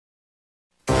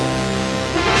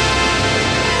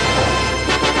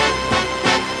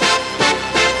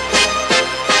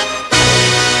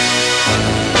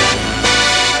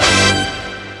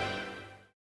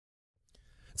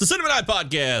It's the Cinnamon Eye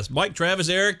Podcast. Mike, Travis,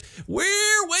 Eric.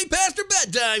 We're way past our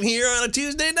bedtime here on a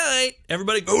Tuesday night.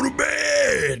 Everybody go to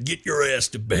bed. Get your ass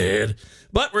to bed.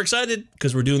 But we're excited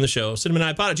because we're doing the show.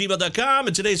 CinnamonEyePod@gmail.com.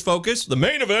 And today's focus, the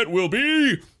main event will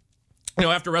be,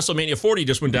 after WrestleMania 40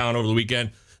 just went down over the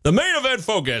weekend, the main event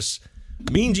focus,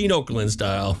 Mean Gene Okerlund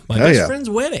style, my best friend's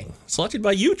wedding. Selected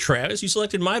by you, Travis. You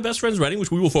selected my best friend's wedding, which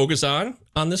we will focus on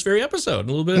this very episode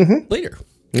a little bit later.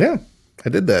 Yeah, I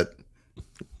did that.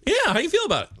 Yeah, how you feel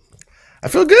about it? I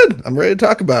feel good. I'm ready to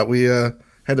talk about it. We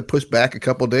had to push back a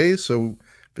couple days, so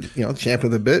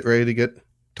champing the bit, ready to get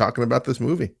talking about this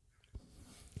movie.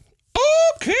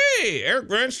 Okay, Eric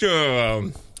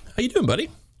Branstrom. How you doing, buddy?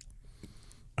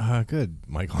 Good,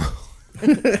 Michael.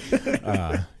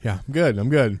 Yeah, I'm good. I'm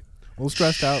good. A little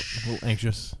stressed out, a little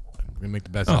anxious. I'm gonna make the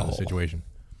best out of the situation.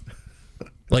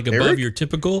 Like above Eric? your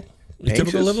typical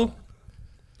level?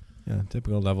 Yeah,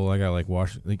 typical level. I got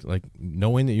wash, like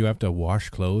knowing that you have to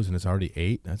wash clothes and it's already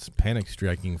 8. That's panic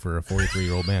striking for a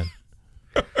 43-year-old man.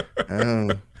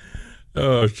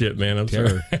 Oh shit, man! I'm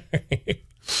Terror. sorry.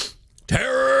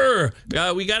 Terror.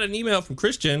 We got an email from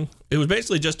Christian. It was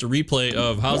basically just a replay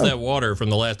of "How's That Water"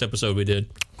 from the last episode we did.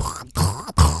 Yeah,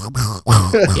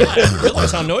 I didn't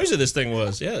realize how noisy this thing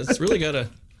was. Yeah, it's really got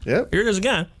a. Yep. Here it is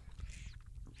again.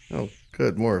 Oh,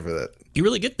 good. More of that. You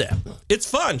really get that. It's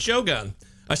fun. Shogun.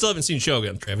 I still haven't seen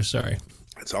Shogun, Travis. Sorry.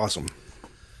 That's awesome.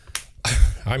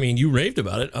 I mean, you raved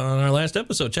about it on our last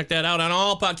episode. Check that out on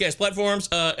all podcast platforms.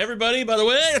 Everybody, by the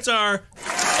way, it's our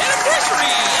anniversary.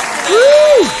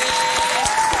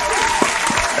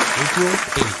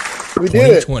 We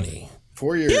did it. 2020.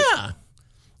 4 years. Yeah.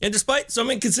 And despite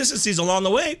some inconsistencies along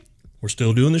the way, we're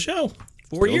still doing the show.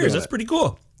 4 years. That's pretty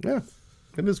cool. Yeah,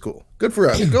 it is cool. Good for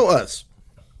us. Go us.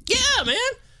 Yeah, man.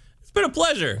 It's been a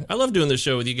pleasure. I love doing this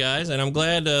show with you guys, and I'm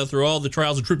glad through all the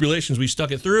trials and tribulations we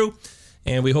stuck it through,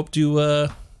 and we hope to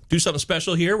do something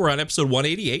special here. We're on episode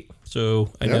 188,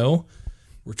 so I know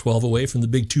we're 12 away from the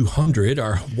big 200,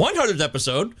 our 100th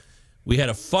episode. We had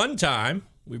a fun time.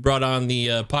 We brought on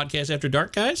the Podcast After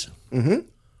Dark guys. Mm-hmm.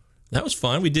 That was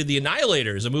fun. We did The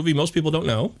Annihilators, a movie most people don't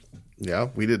know. Yeah,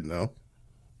 we didn't know.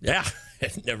 Yeah,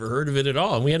 I'd never heard of it at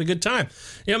all, and we had a good time.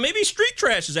 Maybe Street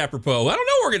Trash is apropos. I don't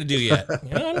know what we're going to do yet.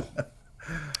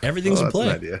 Everything's in play.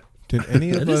 That's an idea. Did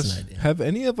any of us have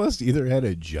any of us either had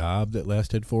a job that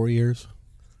lasted 4 years?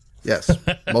 Yes,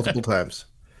 multiple times.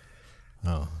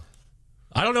 Oh,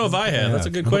 I don't know if I have. Yeah, That's a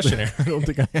good question, Eric. I don't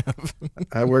think I have.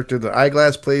 I worked at the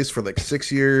eyeglass place for like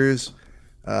 6 years.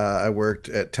 I worked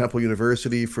at Temple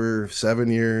University for 7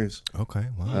 years. Okay,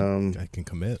 well, I can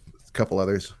commit. A couple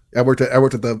others. I worked at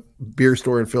the beer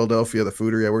store in Philadelphia, the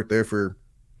Foodery. I worked there for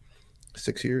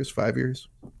 6 years, 5 years.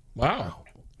 Wow.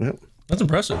 Yep. That's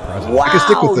impressive. Wow, I can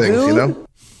stick with things,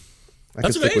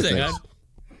 That's amazing. I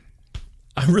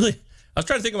was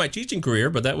trying to think of my teaching career,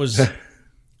 but that was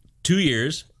 2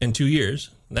 years and 2 years.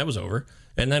 And that was over.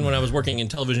 And then when I was working in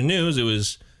television news, it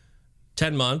was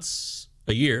 10 months,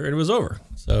 a year, and it was over.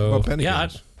 So,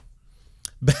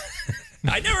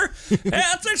 I never,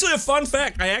 that's actually a fun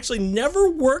fact. I actually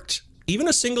never worked even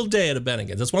a single day at a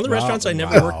Bennigan's. That's one of the restaurants I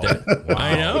never worked at. Wow.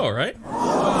 I know, right?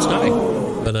 It's stunning.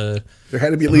 But there had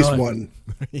to be at least one.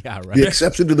 Yeah, right. The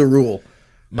exception to the rule.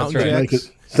 Mountain Jacks.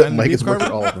 Mike has worked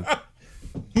at all of them.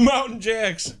 Mountain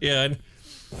Jacks. Yeah.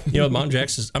 Mountain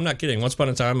Jacks is, I'm not kidding. Once upon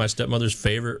a time, my stepmother's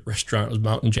favorite restaurant was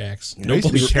Mountain Jacks. I used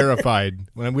to be terrified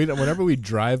whenever we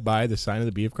drive by the sign of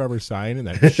the beef carver sign and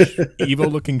that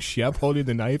evil-looking chef holding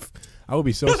the knife. I would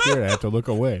be so scared I have to look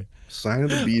away. Sign of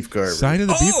the beef carver. Sign of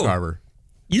the beef carver.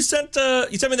 You sent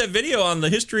me that video on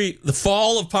the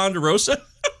fall of Ponderosa,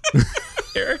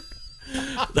 Eric.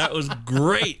 That was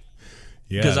great.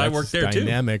 Yeah, because I worked there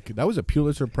dynamic. That was a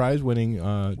Pulitzer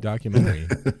Prize-winning documentary.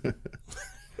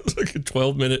 It's like a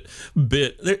 12-minute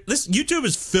bit. This YouTube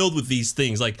is filled with these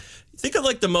things. Like, think of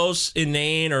the most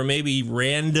inane or maybe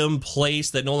random place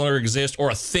that no longer exists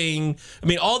or a thing. I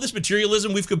mean, all this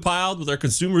materialism we've compiled with our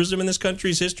consumerism in this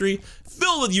country's history,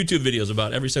 filled with YouTube videos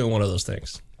about every single one of those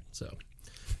things. So,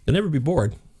 you'll never be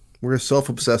bored. We're a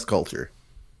self-obsessed culture.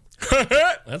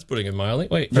 That's putting it mildly.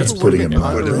 Wait, that's putting it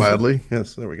mildly.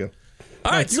 Yes, there we go.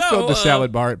 All right, you filled the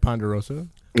salad bar at Ponderosa.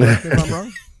 If I'm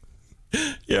wrong.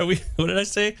 Yeah, what did I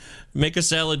say? Make a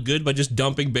salad good by just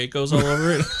dumping Bacos all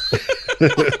over it.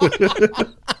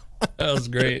 That was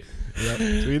great. Yep, that's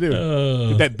what you do.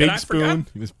 Get that big spoon,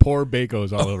 you just pour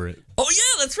Bacos all over it. Oh,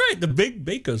 yeah, that's right. The big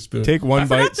Bacon spoon. Take one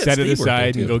bite, set it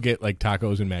aside, and go get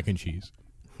tacos and mac and cheese.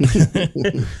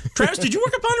 Travis, did you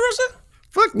work at Ponderosa?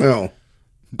 Fuck no.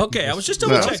 Okay, I was just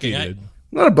double checking.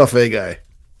 Not a buffet guy.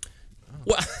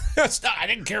 Well, I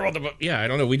didn't care what the. Yeah, I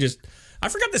don't know. I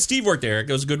forgot that Steve worked there. It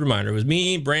was a good reminder. It was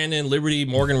me, Brandon, Liberty,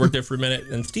 Morgan worked there for a minute,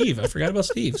 and Steve. I forgot about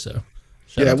Steve. So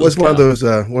yeah, it was one of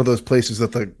those places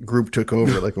that the group took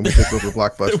over, like when we took over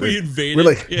Blockbuster. We invaded.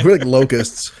 We're like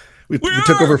locusts. We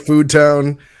took over Food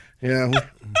Town. Yeah.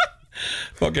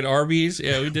 Fucking Arby's.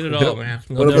 Yeah, we did it all, man.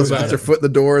 One of us puts their foot in the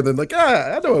door, and then like,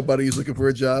 I know a buddy who's looking for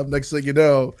a job. Next thing you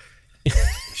know,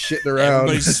 shitting around.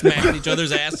 Everybody's smacking each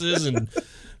other's asses and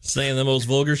saying the most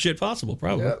vulgar shit possible,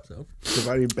 probably. Yep. So.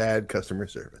 Providing bad customer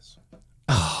service.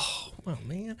 Oh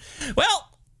man. Well,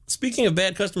 speaking of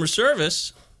bad customer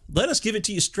service, let us give it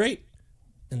to you straight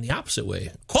in the opposite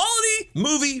way. Quality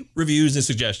movie reviews and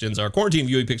suggestions, our quarantine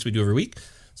viewing picks we do every week.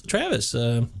 So, Travis,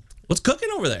 what's cooking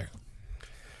over there?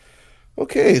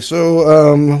 Okay,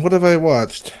 so what have I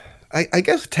watched? I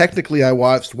guess technically I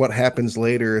watched What Happens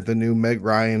Later, the new Meg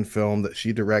Ryan film that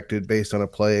she directed based on a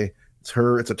play.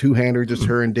 It's a two-hander, just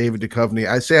her and David Duchovny.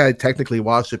 I say I technically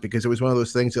watched it because it was one of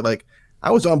those things that, like, I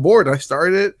was on board. I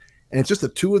started it, and it's just the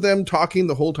two of them talking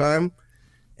the whole time.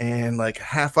 And like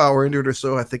half hour into it or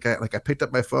so, I think I picked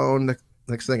up my phone.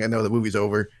 Next thing I know, the movie's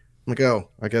over. I'm like, oh,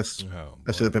 I guess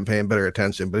I should have been paying better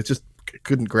attention, but it just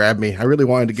couldn't grab me. I really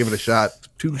wanted to give it a shot.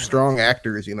 Two strong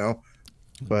actors, you know.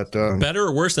 But better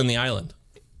or worse than The Island?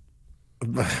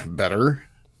 Better.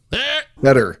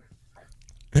 Better.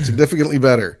 Significantly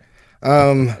better.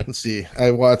 Let's see. I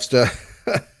watched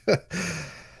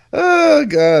oh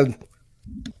god.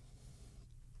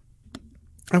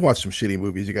 I watched some shitty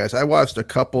movies, you guys. I watched a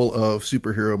couple of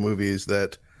superhero movies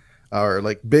that are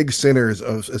like big sinners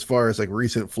as far as like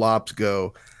recent flops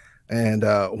go. And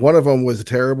one of them was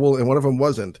terrible and one of them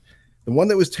wasn't. The one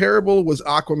that was terrible was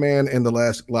Aquaman and the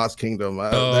Lost Kingdom.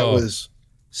 That was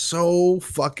so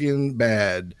fucking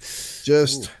bad.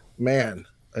 Just, man.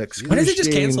 Why did they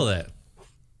just cancel that?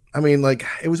 I mean, like,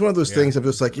 it was one of those things I'm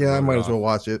just like, yeah, I might as well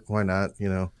watch it. Why not, you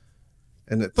know?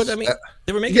 And it's, but I mean,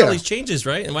 they were making all these changes,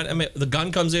 right? And I mean, the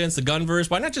gun comes in, it's the gun verse.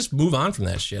 Why not just move on from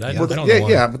that shit? I don't know.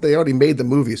 Yeah, but they already made the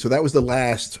movie, so that was the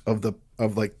last of the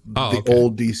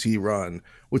old DC run,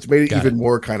 which made it even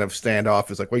more kind of standoff.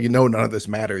 It's like, well, you know, none of this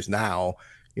matters now,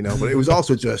 you know. But it was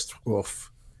also just, oof,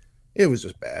 it was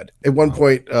just bad. At one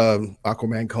point,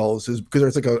 Aquaman calls because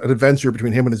there's like an adventure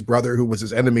between him and his brother, who was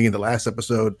his enemy in the last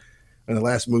episode, in the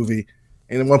last movie.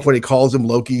 And at one point, he calls him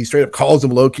Loki. He straight up calls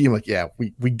him Loki. I'm like, yeah,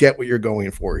 we get what you're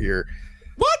going for here.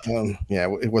 What?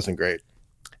 Yeah, it wasn't great.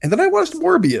 And then I watched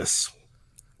Morbius,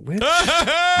 which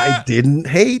I didn't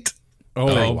hate.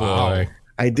 Oh wow!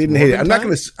 I didn't hate it. I'm not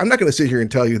gonna sit here and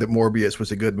tell you that Morbius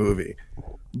was a good movie.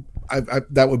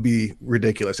 That would be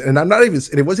ridiculous. And I'm not even.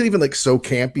 And it wasn't even like so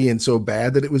campy and so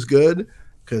bad that it was good,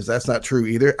 because that's not true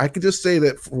either. I could just say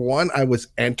that for one, I was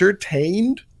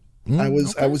entertained. I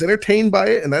was entertained by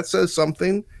it, and that says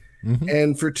something.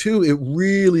 And for two, it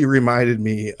really reminded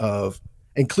me of,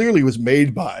 and clearly was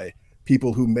made by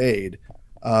people who made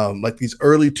like these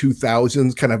early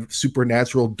 2000s kind of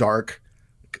supernatural dark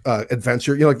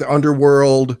adventure, you know, like the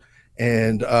Underworld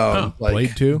and like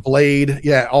Blade 2. Blade,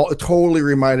 yeah, it totally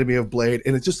reminded me of Blade.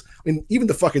 And it just, I mean, even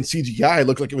the fucking CGI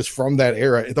looked like it was from that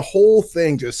era. The whole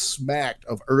thing just smacked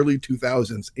of early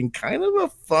 2000s in kind of a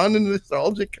fun and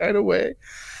nostalgic kind of way.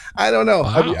 I don't know.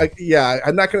 Wow.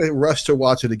 I'm not going to rush to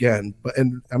watch it again,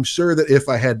 and I'm sure that if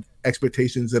I had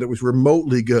expectations that it was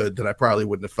remotely good, then I probably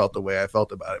wouldn't have felt the way I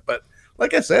felt about it. But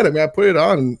like I said, I mean, I put it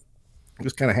on and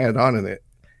just kind of had it on, and it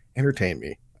entertained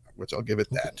me, which I'll give it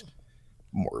that.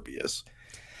 Morbius.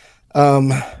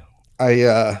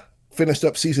 I finished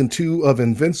up season 2 of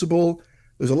Invincible.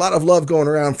 There's a lot of love going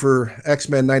around for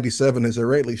X-Men 97, as there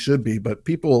rightly should be. But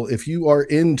people, if you are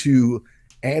into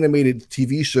animated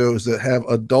TV shows that have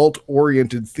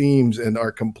adult-oriented themes and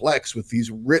are complex with these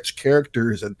rich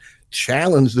characters and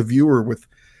challenge the viewer with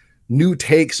new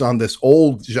takes on this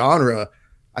old genre,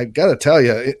 I gotta tell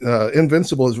you,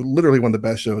 Invincible is literally one of the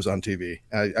best shows on TV.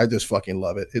 I just fucking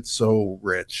love it. It's so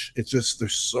rich. It's just,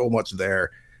 there's so much there.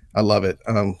 I love it.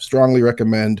 Strongly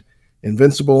recommend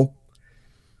Invincible.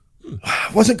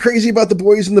 Wasn't crazy about The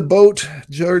Boys in the Boat.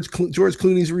 George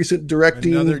Clooney's recent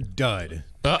directing. Another dud.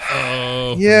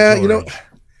 Uh-oh. Yeah, you know,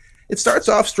 it starts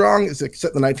off strong. It's like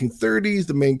set in the 1930s.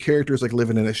 The main character is like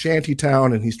living in a shanty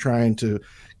town, and he's trying to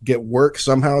get work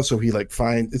somehow. So he like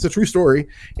it's a true story,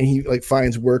 and he like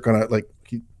finds work on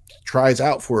he tries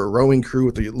out for a rowing crew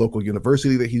at the local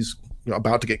university that he's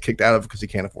about to get kicked out of because he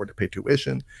can't afford to pay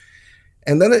tuition.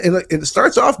 And then it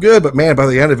starts off good, but man, by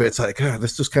the end of it, it's like,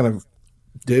 this just kind of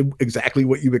did exactly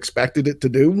what you expected it to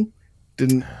do.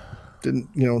 Didn't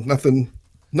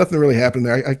nothing really happened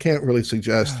there. I can't really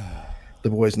suggest The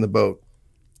Boys in the Boat.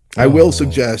 I will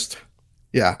suggest,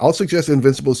 I'll suggest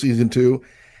Invincible season 2.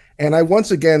 And I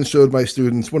once again showed my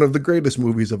students one of the greatest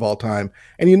movies of all time.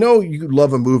 And you know you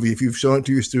love a movie if you've shown it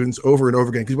to your students over and over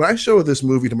again. Because when I show this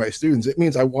movie to my students, it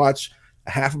means I watch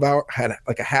a half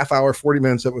hour, 40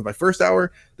 minutes of it with my first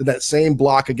hour, then that same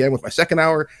block again with my second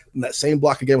hour, and that same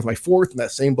block again with my fourth, and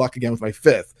that same block again with my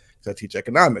fifth. Because I teach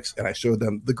economics. And I showed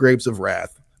them The Grapes of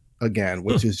Wrath again,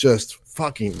 which is just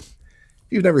fucking...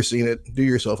 If you've never seen it, do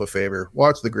yourself a favor.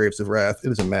 Watch The Grapes of Wrath.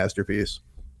 It is a masterpiece.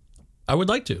 I would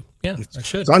like to. Yeah, I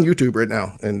should. It's on YouTube right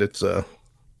now, and it's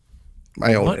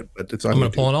I own it, but it's on. I'm gonna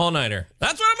YouTube. pull an all-nighter.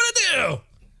 That's what I'm gonna do.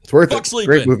 It's worth Fuck it. sleeping.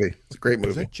 Great movie. It's a great Is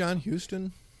movie. it John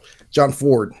Huston? John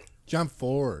Ford. John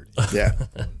Ford. Yeah,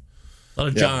 A lot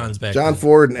of Johns back John then.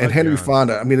 Ford and Henry John.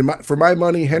 Fonda. I mean, for my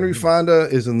money, Henry Fonda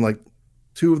is in like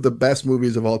two of the best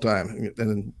movies of all time,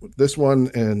 and this one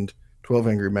and 12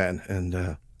 Angry Men.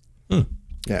 And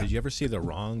yeah, Did you ever see The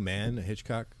Wrong Man, a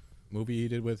Hitchcock movie he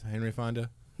did with Henry Fonda?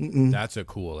 That's a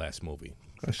cool ass movie.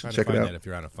 I should Try to check it find out. that if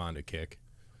you're on a Fonda kick.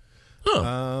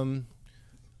 Huh.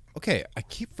 Okay, I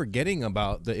keep forgetting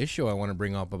about the issue I want to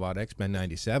bring up about X-Men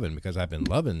 97 because I've been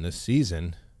loving this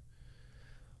season.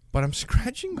 But I'm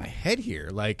scratching my head here.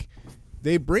 Like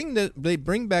they bring back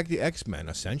the X-Men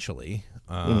essentially.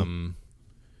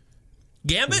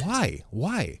 Gambit?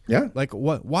 Why? Yeah. Like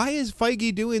what? Why is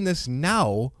Feige doing this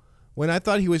now when I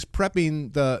thought he was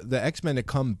prepping the X-Men to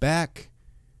come back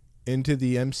into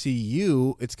the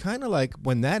MCU? It's kind of like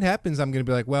when that happens, I'm going to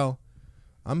be like, well,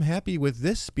 I'm happy with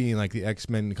this being like the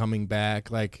X-Men coming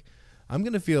back. Like I'm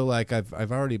going to feel like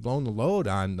I've already blown the load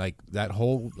on like that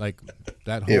whole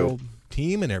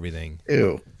team and everything.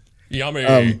 Ew.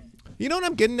 Yummy. You know what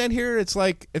I'm getting at here? It's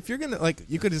like if you're gonna like,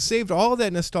 you could have saved all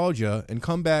that nostalgia and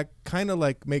come back, kind of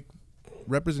like make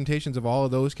representations of all of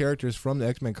those characters from the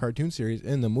X-Men cartoon series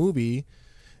in the movie,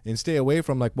 and stay away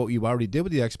from like what you already did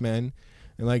with the X-Men,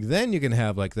 and like then you can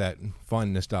have like that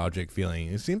fun nostalgic feeling.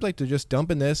 It seems like they're just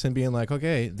dumping this and being like,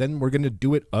 okay, then we're gonna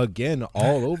do it again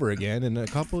all over again in a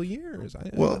couple of years. I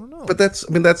don't know. But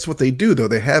that's what they do though.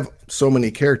 They have so many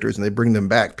characters and they bring them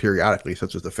back periodically,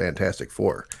 such as the Fantastic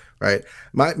Four. Right.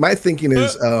 My thinking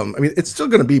is, I mean, it's still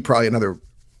going to be probably another.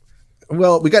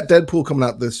 Well, we got Deadpool coming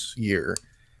out this year,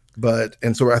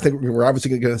 and so I think we're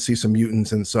obviously going to see some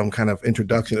mutants and some kind of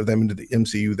introduction of them into the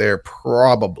MCU there,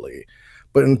 probably.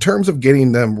 But in terms of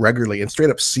getting them regularly and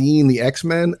straight up seeing the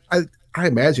X-Men, I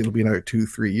imagine it'll be another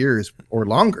 2-3 years or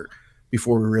longer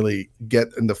before we really get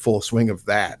in the full swing of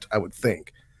that. I would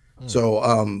think. So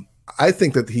I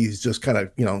think that he's just kind of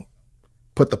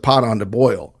put the pot on to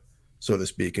boil, so to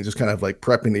speak, and just kind of like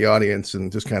prepping the audience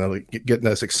and just kind of like getting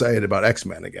us excited about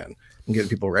X-Men again and getting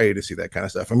people ready to see that kind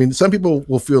of stuff. I mean, some people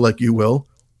will feel like you will,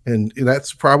 and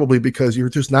that's probably because you're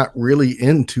just not really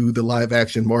into the live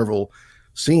action Marvel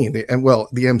scene, the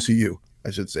MCU, I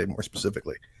should say more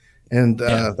specifically. And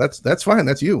that's fine.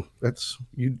 That's you. That's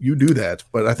you do that.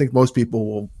 But I think most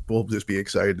people will just be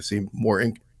excited to see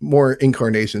more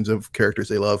incarnations of characters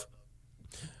they love.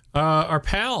 Our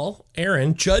pal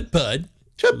Aaron Judd Bud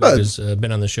has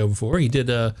been on the show before. He did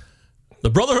the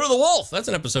Brotherhood of the Wolf. That's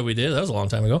an episode we did. That was a long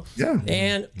time ago. Yeah.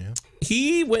 And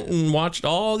he went and watched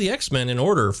all the X-Men in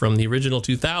order from the original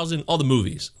 2000, all the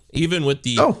movies, even with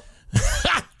the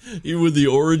even with the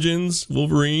Origins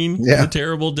Wolverine, the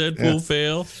terrible Deadpool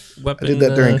fail. Weapon, I did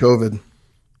that during COVID.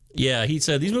 Yeah, he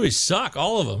said these movies suck,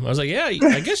 all of them. I was like, yeah,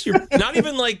 I guess you're not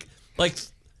even like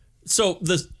so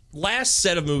the last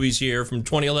set of movies here from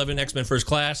 2011 X-Men First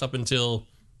Class up until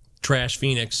Trash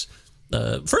Phoenix.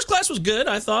 First Class was good,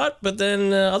 I thought, but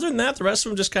then other than that, the rest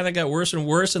of them just kind of got worse and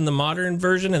worse in the modern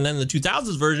version, and then the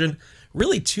 2000s version,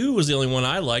 really 2 was the only one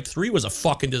I liked. 3 was a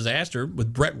fucking disaster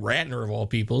with Brett Ratner of all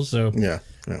people. So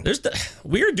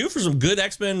we're due for some good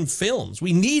X-Men films.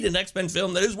 We need an X-Men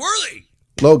film that is worthy.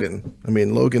 Logan. I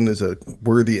mean, Logan is a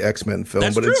worthy X-Men film.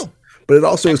 That's but true. But it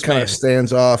also is kind of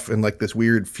stands off in like this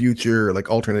weird future, like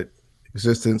alternate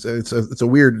existence. It's a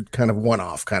weird kind of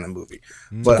one-off kind of movie.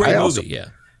 But Great movie,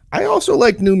 I also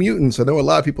like New Mutants. I know a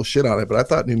lot of people shit on it, but I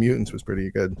thought New Mutants was pretty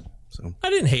good. So I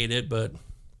didn't hate it, but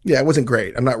yeah, it wasn't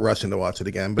great. I'm not rushing to watch it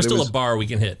again, but it's still a bar we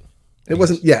can hit. It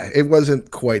wasn't. Yeah, it wasn't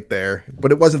quite there,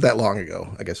 but it wasn't that long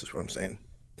ago, I guess is what I'm saying.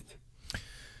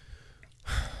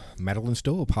 Madeline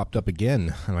Stowe popped up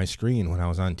again on my screen when I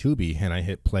was on Tubi, and I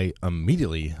hit play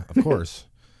immediately, of course.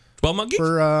 12 Monkeys?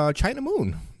 For China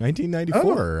Moon,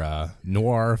 1994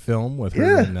 noir film with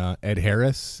her and Ed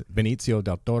Harris, Benicio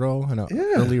del Toro in an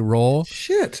early role.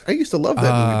 Shit, I used to love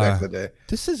that movie back in the day.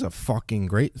 This is a fucking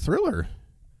great thriller.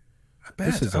 I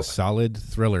bet. This is a solid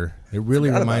thriller. It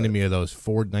really reminded me of those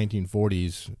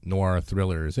 1940s noir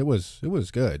thrillers. It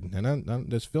was good, and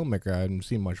this filmmaker I haven't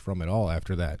seen much from at all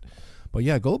after that. But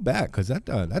yeah, go back because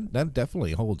that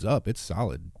definitely holds up. It's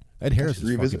solid. Ed Harris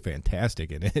is fucking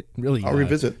fantastic in it. Really, I'll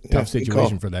revisit. Tough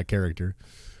situation for that character.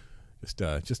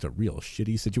 Just a real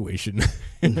shitty situation.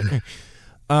 The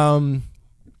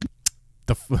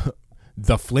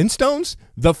Flintstones.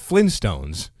 The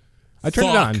Flintstones. I turned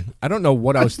it on. I don't know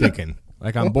what I was thinking.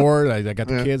 Like, I'm bored. I got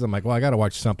the kids. I'm like, well, I got to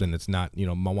watch something that's not,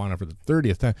 Moana for the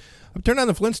 30th time. I turned on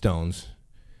the Flintstones.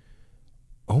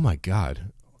 Oh my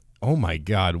god.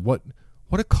 What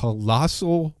a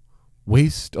colossal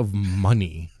waste of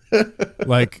money.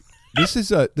 Like, this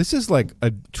is like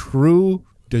a true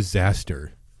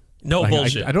disaster. No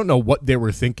bullshit. I don't know what they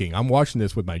were thinking. I'm watching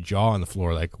this with my jaw on the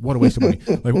floor, like, what a waste of money.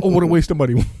 Like, oh, what a waste of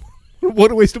money.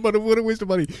 What a waste of money. What a waste of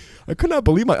money. I could not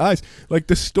believe my eyes. Like,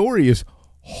 the story is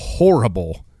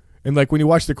horrible. And, like, when you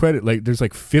watch the credit, like, there's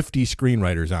like 50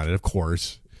 screenwriters on it, of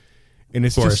course. And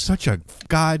it's just such a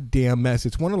goddamn mess.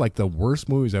 It's one of, like, the worst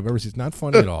movies I've ever seen. It's not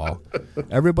funny at all.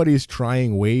 Everybody's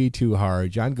trying way too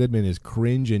hard. John Goodman is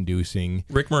cringe-inducing.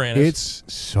 Rick Moranis. It's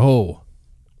so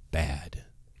bad.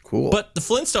 Cool. But the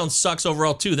Flintstones sucks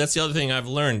overall, too. That's the other thing I've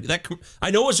learned.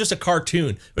 I know it's just a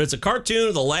cartoon, but it's a cartoon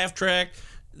with a laugh track.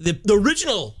 The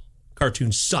original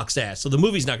cartoon sucks ass, so the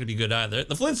movie's not going to be good either.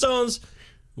 The Flintstones,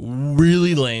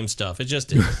 really lame stuff. It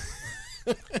just is.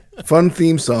 Fun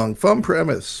theme song, fun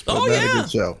premise. But Oh, not yeah. a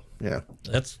good show.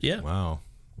 Yeah. Wow.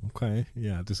 Okay.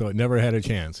 Yeah. So it never had a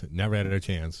chance.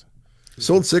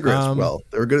 Sold cigarettes well.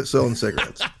 They were good at selling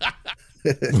cigarettes.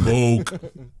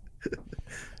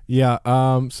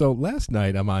 Yeah. So last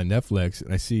night I'm on Netflix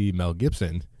and I see Mel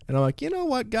Gibson and I'm like, you know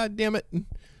what? God damn it.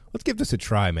 Let's give this a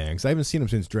try, man, because I haven't seen him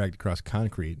since Dragged Across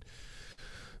Concrete.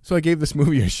 So I gave this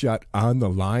movie a shot. On the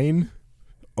Line.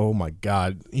 Oh, my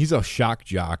God. He's a shock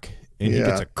jock, and he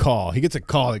gets a call. He gets a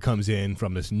call that comes in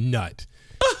from this nut,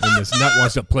 and this nut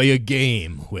wants to play a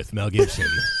game with Mel Gibson.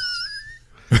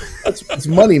 That's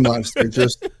Money Monster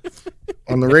just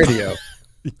on the radio.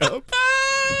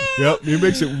 Yep, he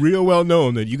makes it real well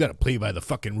known that you got to play by the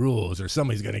fucking rules or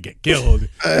somebody's going to get killed.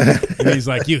 And he's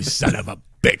like, you son of a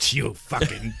bitch, you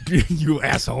fucking, you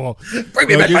asshole. Bring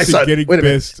me back my son. Getting Wait a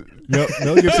minute. pissed.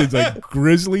 Mel Gibson's like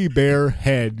grizzly bear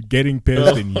head getting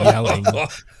pissed and yelling. A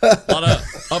lot of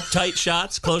uptight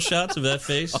shots, close shots of that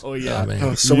face. Oh, yeah. man.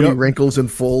 Oh, so many wrinkles and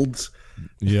folds.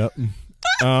 Yep.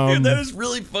 Dude, that is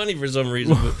really funny for some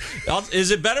reason. But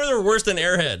is it better or worse than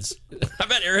Airheads? I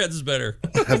bet Airheads is better.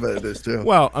 I bet it is too.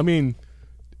 Well, I mean,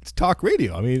 it's talk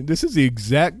radio. I mean, this is the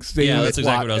exact same that's exactly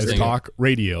plot what I was as thinking. talk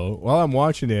radio. While I'm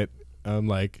watching it, I'm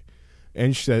like,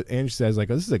 Ange says, like,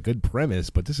 oh, this is a good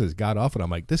premise, but this is god awful. I'm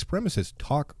like, this premise is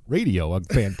talk radio, a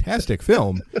fantastic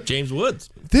film. James Woods.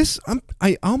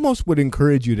 I almost would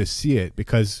encourage you to see it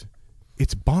because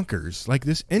it's bonkers. Like,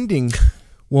 this ending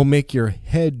will make your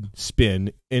head spin,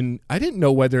 and I didn't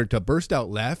know whether to burst out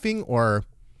laughing or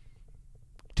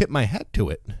tip my hat to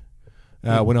it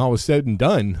when all was said and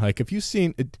done. Like, if you've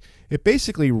seen it, it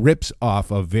basically rips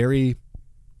off a very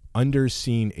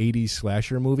underseen 80s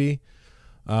slasher movie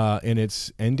in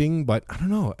its ending, but I don't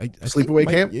know. I Sleepaway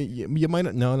Camp? You might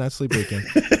not. No, not Sleepaway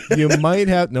Camp. You might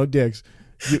have no dicks.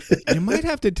 You might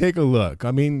have to take a look.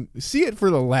 I mean, see it for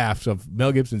the laughs of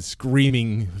Mel Gibson's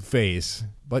screaming face.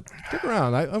 But stick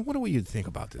around. I wonder what you'd think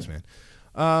about this, man.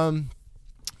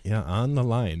 Yeah, On the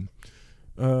Line,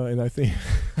 and I think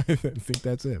I think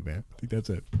that's it, man. I think that's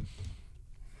it.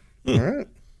 All right.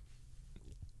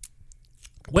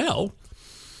 Well,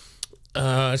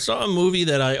 I saw a movie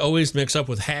that I always mix up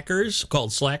with Hackers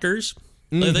called Slackers.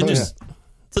 It's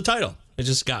the title. It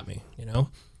just got me,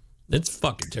 It's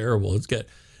fucking terrible. It's got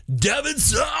Devin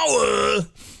Sawa.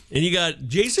 And you got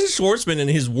Jason Schwartzman in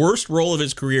his worst role of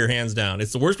his career, hands down.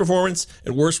 It's the worst performance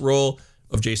and worst role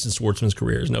of Jason Schwartzman's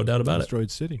career. There's no doubt about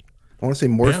Destroyed City. I want to say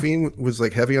Morphine was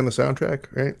like heavy on the soundtrack,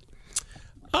 right?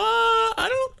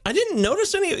 I didn't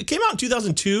notice any. It came out in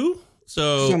 2002,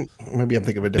 so maybe I'm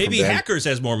thinking of a different maybe band. Hackers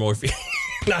has more morphine.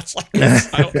 Not Slackers.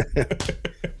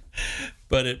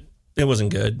 But it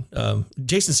wasn't good.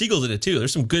 Jason Segel did it too.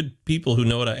 There's some good people who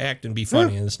know how to act and be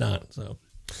funny, and it's not. So.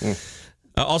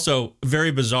 Also, very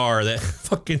bizarre that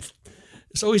fucking.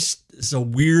 It's a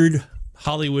weird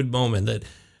Hollywood moment that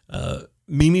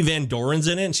Mimi Van Doren's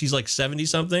in it, and she's like 70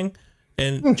 something,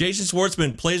 and Jason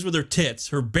Schwartzman plays with her tits,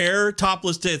 her bare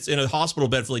topless tits, in a hospital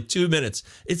bed for like 2 minutes.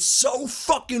 It's so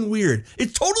fucking weird.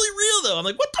 It's totally real though. I'm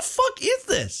like, what the fuck is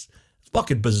this? It's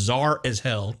fucking bizarre as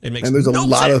hell. It makes and there's a no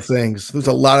lot sense. of things. There's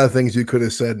a lot of things you could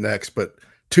have said next, but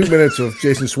 2 minutes of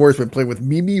Jason Schwartzman playing with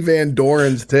Mimi Van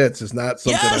Doren's tits is not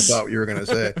something I thought you were going to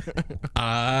say.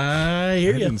 I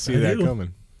hear you. I didn't see that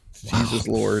coming. Jesus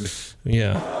Lord.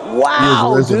 Yeah.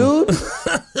 Wow, dude.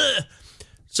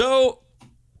 So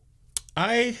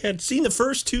I had seen the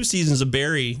first 2 seasons of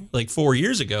Barry like 4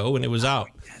 years ago when it was out,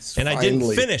 and finally. I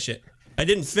didn't finish it. I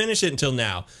didn't finish it until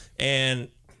now, and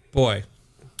boy,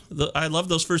 I loved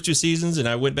those first 2 seasons, and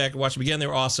I went back and watched them again. They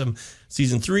were awesome.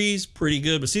 Season 3's pretty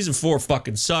good, but season 4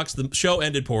 fucking sucks. The show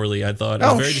ended poorly, I thought. It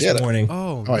was very disappointing.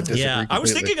 Oh, I disagree yeah. I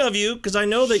was completely. thinking of you because I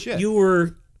know that you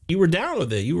were down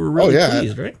with it. You were really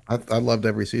pleased, right? I loved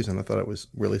every season. I thought it was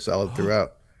really solid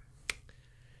throughout.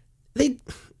 The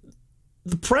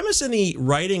premise and the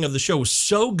writing of the show was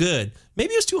so good.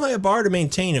 Maybe it was too high a bar to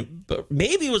maintain it, but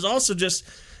maybe it was also just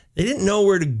they didn't know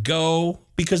where to go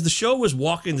because the show was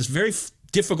walking this very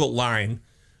difficult line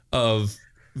of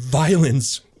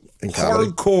violence, And comedy.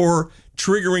 hardcore,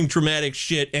 triggering, traumatic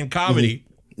shit, and comedy.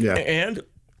 Yeah. And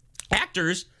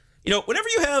actors, whenever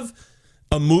you have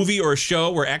a movie or a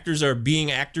show where actors are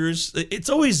being actors, it's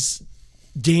always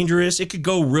dangerous. It could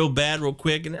go real bad real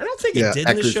quick, and I don't think it did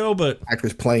in the show, but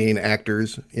actors playing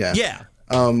actors. Yeah.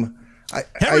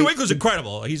 Henry Winkler's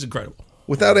incredible. He's incredible.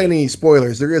 Without any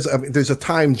spoilers, there's a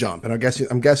time jump, and I'm guessing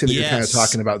that you're kind of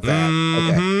talking about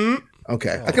that.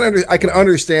 Okay. I can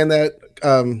understand that.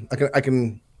 I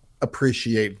can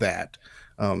appreciate that.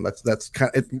 That's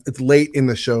kind of, it's late in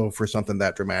the show for something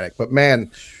that dramatic, but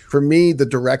man, for me, the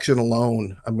direction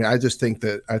alone, I mean, I think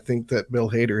that Bill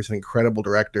Hader is an incredible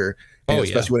director,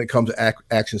 especially when it comes to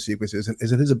action sequences, and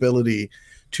is in his ability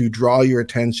to draw your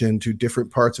attention to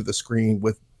different parts of the screen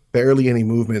with barely any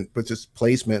movement, but just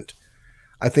placement.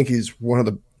 I think he's one of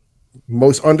the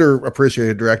most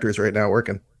underappreciated directors right now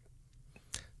working.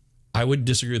 I would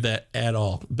disagree with that at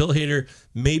all. Bill Hader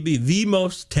may be the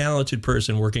most talented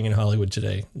person working in Hollywood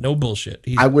today. No bullshit.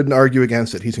 I wouldn't argue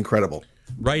against it. He's incredible.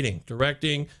 Writing,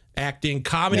 directing, acting,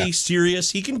 comedy, serious.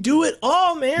 He can do it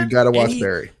all, man. You got to watch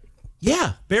Barry.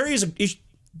 Yeah, Barry is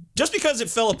just because it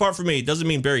fell apart for me doesn't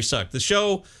mean Barry sucked. The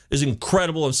show is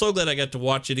incredible. I'm so glad I got to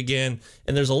watch it again.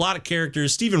 And there's a lot of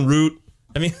characters. Stephen Root.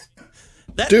 I mean,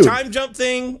 that time jump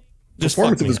thing.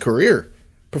 Performance of his career.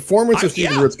 Performance of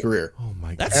Stephen Root's career. Oh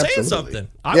my God. That's saying something.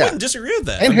 I wouldn't disagree with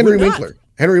that. And Henry Winkler.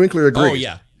 Henry Winkler agrees. Oh,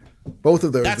 yeah. Both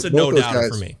of those. That's a no-doubter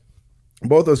for me.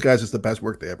 Both those guys is the best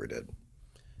work they ever did.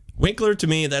 Winkler, to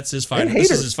me, that's his finest.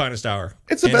 This is his finest hour.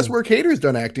 It's the best work Hader's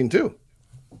done acting, too.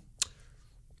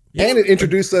 Yeah. And it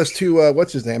introduced us to,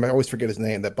 what's his name? I always forget his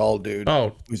name, that bald dude.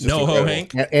 Oh, NoHo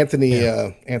Hank?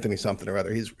 Anthony something or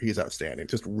other. He's outstanding.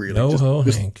 Just really. NoHo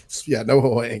Hank. Yeah,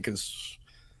 NoHo Hank is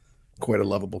quite a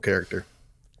lovable character.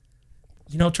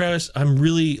 Travis, I'm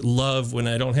really love when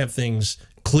I don't have things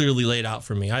clearly laid out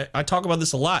for me. I talk about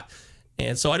this a lot,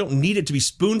 and so I don't need it to be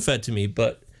spoon-fed to me,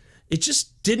 but it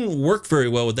just didn't work very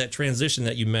well with that transition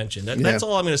that you mentioned. That's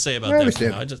all I'm going to say about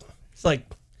that. It's like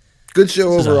good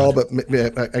show overall, but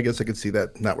I guess I could see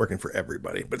that not working for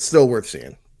everybody, but still worth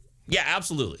seeing. Yeah,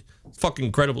 absolutely. Fucking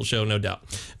incredible show, no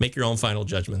doubt. Make your own final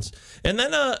judgments. And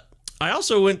then I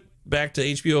also went back to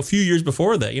HBO a few years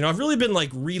before that. I've really been like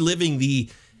reliving the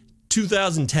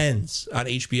 2010s on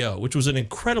HBO, which was an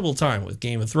incredible time with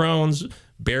Game of Thrones.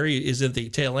 Barry is at the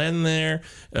tail end there.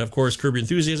 And of course, Curb Your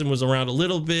Enthusiasm was around a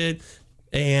little bit.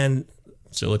 And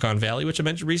Silicon Valley, which I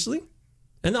mentioned recently.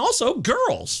 And also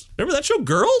Girls. Remember that show,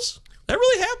 Girls? That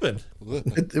really happened.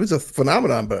 It was a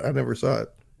phenomenon, but I never saw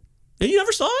it. You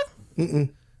never saw it? Mm-mm.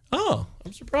 Oh,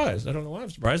 I'm surprised. I don't know why I'm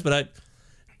surprised, but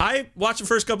I watched the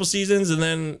first couple seasons, and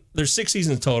then there's 6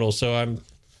 seasons total, so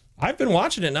I've been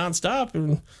watching it nonstop.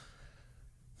 And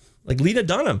like Lena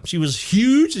Dunham, she was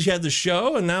huge. She had the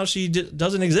show, and now she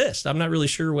doesn't exist. I'm not really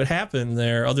sure what happened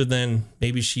there, other than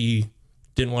maybe she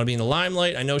didn't want to be in the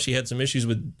limelight. I know she had some issues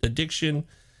with addiction,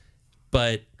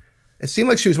 but it seemed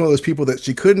like she was one of those people that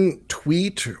she couldn't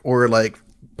tweet or like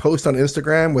post on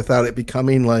Instagram without it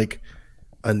becoming like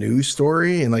a news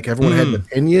story, and like everyone had an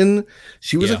opinion.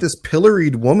 She was like this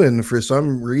pilloried woman for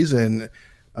some reason.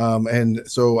 And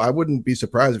so I wouldn't be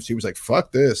surprised if she was like,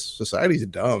 fuck this, society's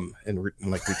dumb, and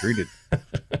like retreated.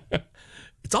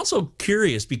 It's also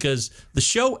curious because the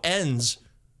show ends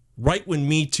right when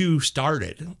Me Too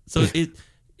started. So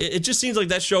it just seems like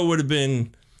that show would have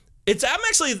been, I'm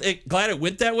actually glad it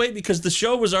went that way, because the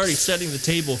show was already setting the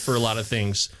table for a lot of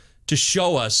things to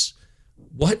show us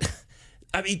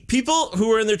people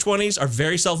who are in their 20s are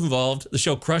very self-involved. The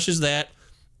show crushes that.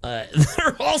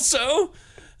 They're also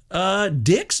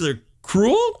dicks. They're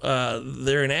cruel.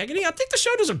 They're in agony. I think the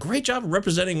show does a great job of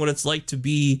representing what it's like to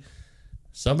be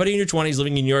somebody in your 20s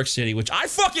living in New York City, which I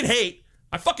fucking hate.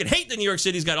 I fucking hate that New York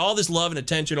City's got all this love and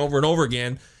attention over and over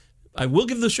again. I will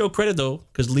give the show credit, though,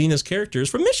 because Lena's character is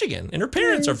from Michigan, and her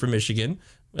parents are from Michigan,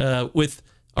 with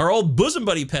our old bosom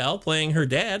buddy pal playing her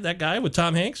dad, that guy with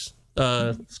Tom Hanks,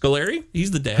 Scolari.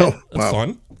 He's the dad. That's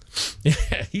fun.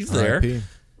 Yeah, he's there. R.I.P.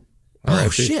 Oh,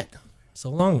 shit. So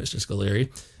long, Mr. Scolari.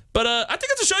 But I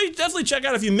think it's a show you definitely check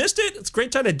out if you missed it. It's a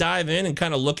great time to dive in and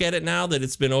kind of look at it now that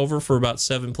it's been over for about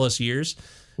 7+ years.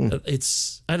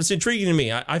 It's intriguing to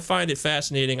me. I find it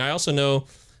fascinating. I also know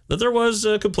that there was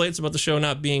complaints about the show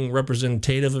not being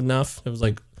representative enough. It was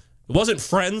like, it wasn't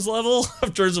Friends level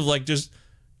in terms of like just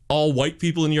all white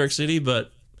people in New York City,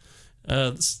 but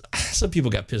some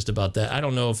people got pissed about that. I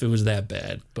don't know if it was that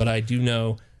bad, but I do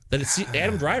know that it's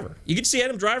Adam Driver. You can see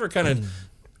Adam Driver kind of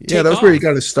that was where he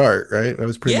got his start, right? That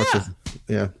was pretty much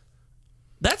yeah.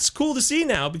 That's cool to see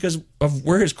now because of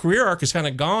where his career arc has kind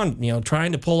of gone, you know,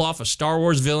 trying to pull off a Star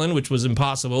Wars villain, which was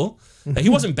impossible. He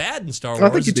wasn't bad in Star Wars. I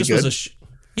think he did good.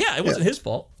 It wasn't his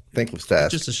fault. Thankless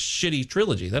task. Just a shitty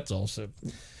trilogy, that's all. So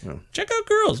check out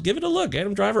Girls. Give it a look.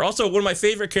 Adam Driver. Also, one of my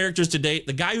favorite characters to date.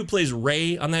 The guy who plays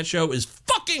Ray on that show is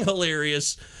fucking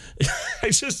hilarious.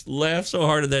 I just laugh so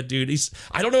hard at that dude.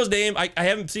 I don't know his name. I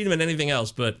haven't seen him in anything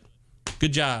else, but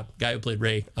good job, guy who played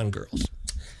Ray on Girls.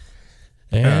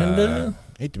 And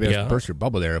hate to be able to burst your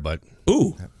bubble there, but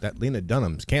that Lena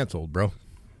Dunham's canceled, bro.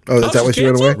 Oh, is that what you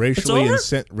went away?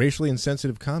 Racially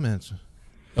insensitive comments.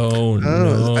 Oh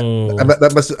no! I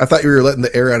thought you were letting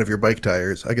the air out of your bike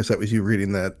tires. I guess that was you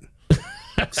reading that.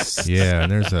 Yeah,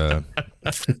 and there's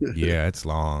it's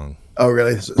long. Oh,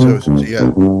 really? So yeah.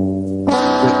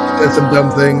 Said some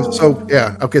dumb things. So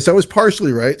yeah, okay. So I was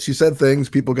partially right. She said things.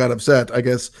 People got upset. I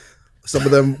guess some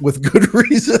of them with good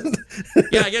reason.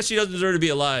 Yeah, I guess she doesn't deserve to be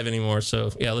alive anymore. So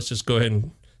yeah, let's just go ahead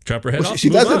and chop her head off. She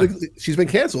doesn't. She's been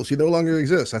canceled. She no longer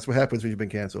exists. That's what happens when you've been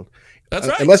canceled. That's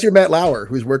right. Unless you're Matt Lauer,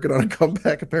 who's working on a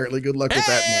comeback. Apparently, good luck with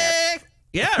that, Matt.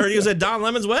 Yeah, I heard he was at Don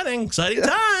Lemon's wedding. Exciting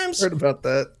times. Heard about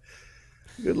that.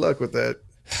 Good luck with that.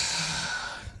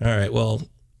 All right. Well,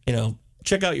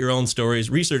 check out your own stories,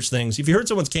 research things. If you heard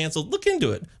someone's canceled, look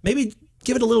into it. Maybe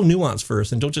give it a little nuance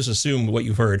first and don't just assume what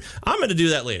you've heard. I'm going to do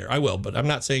that later. I will, but I'm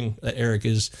not saying that Eric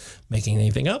is making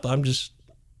anything up. I'm just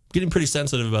getting pretty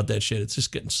sensitive about that shit. It's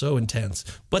just getting so intense.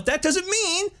 But that doesn't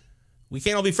mean we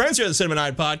can't all be friends here at the Cinema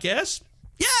Night Podcast.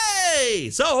 Yay!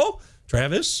 So,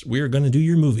 Travis, we're going to do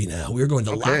your movie now. We're going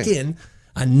to lock in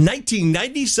on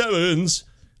 1997's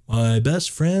My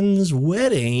Best Friend's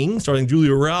Wedding, starring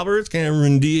Julia Roberts,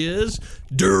 Cameron Diaz,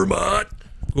 Dermot,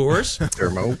 of course.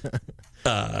 Dermot.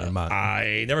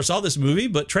 I never saw this movie,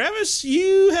 but Travis,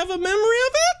 you have a memory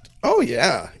of it? Oh,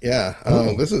 yeah. Yeah.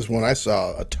 This is one I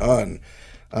saw a ton.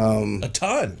 A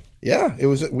ton? Yeah. It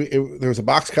was. There was a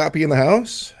box copy in the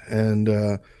house, and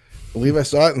I believe I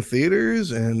saw it in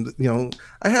theaters. And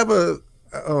I have a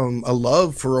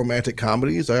love for romantic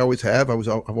comedies. I always have. I've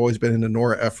always been into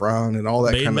Nora Ephron and all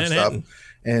that kind of stuff.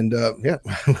 And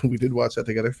we did watch that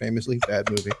together. Famously bad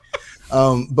movie.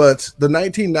 But the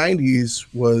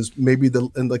 1990s was maybe the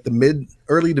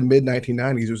early to mid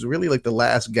 1990s. It was really like the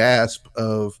last gasp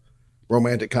of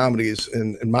romantic comedies,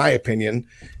 in my opinion.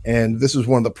 And this was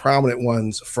one of the prominent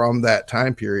ones from that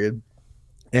time period.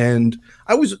 And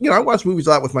I watched movies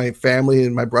a lot with my family,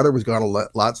 and my brother was gone a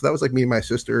lot. So that was like me and my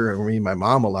sister, and me and my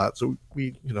mom a lot. So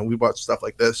we watched stuff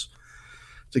like this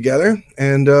together.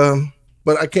 And,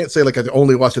 but I can't say like I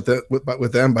only watched it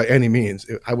with them by any means.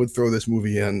 I would throw this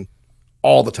movie in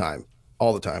all the time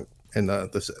in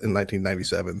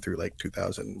 1997 through like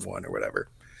 2001 or whatever.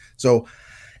 So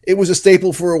it was a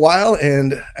staple for a while,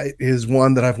 and it is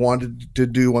one that I've wanted to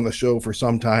do on the show for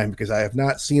some time because I have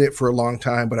not seen it for a long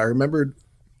time, but I remembered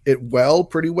it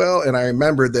pretty well. And I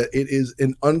remembered that it is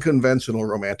an unconventional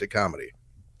romantic comedy.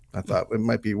 I thought it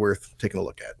might be worth taking a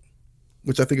look at,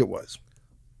 which I think it was.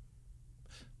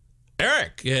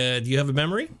 Eric, do you have a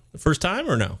memory the first time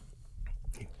or no?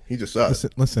 He just saw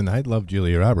it. Listen, I love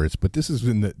Julia Roberts, but this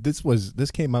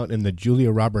came out in the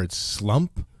Julia Roberts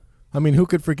slump. I mean, who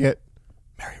could forget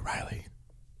Mary Riley?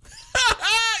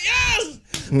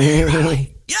 Yes, Mary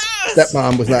Riley. Yes,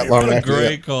 Stepmom was not long after.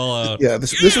 Great call out. Yeah,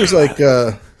 this was like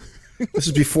this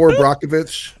is before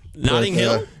Brockovich. Notting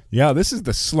Hill. Yeah, this is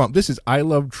the slump. This is I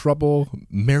Love Trouble,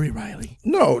 Mary Riley.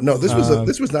 No, this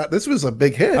was a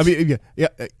big hit. I mean, yeah.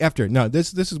 After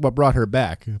this is what brought her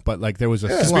back. But like there was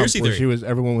a slump where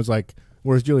everyone was like,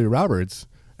 "Where's Julia Roberts?"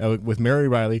 With Mary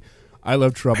Riley, I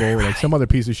Love Trouble, like some other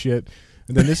piece of shit.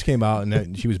 And then this came out, and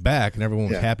then she was back, and everyone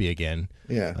was happy again.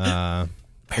 Yeah.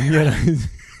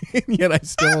 And yet I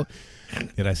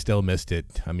still missed it.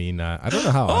 I mean, I don't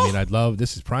know how. I mean,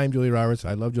 this is prime Julia Roberts.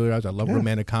 I love Julia Roberts. I love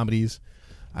romantic comedies.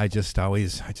 I just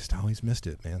always missed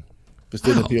it, man. Just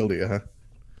didn't appeal to you, huh?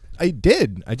 I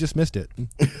did. I just missed it.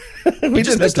 We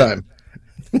just missed time.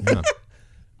 Yeah.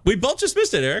 We both just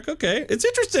missed it, Eric. Okay. It's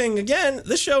interesting. Again,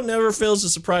 this show never fails to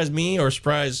surprise me or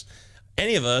surprise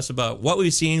any of us about what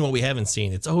we've seen, what we haven't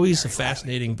seen. It's always a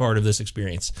fascinating part of this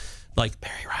experience. Like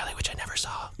Mary Riley, which I never never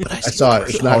saw, but I saw it.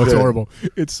 It's not Oh, it's good. horrible.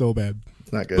 It's so bad.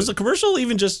 It's not good. Was the commercial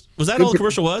even just? Was that all the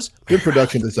commercial was? Good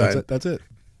production design. That's it.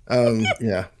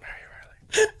 Yeah.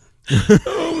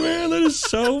 Oh man, that is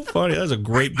so funny. That was a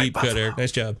great deep cut, Eric.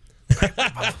 Nice job.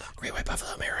 Great White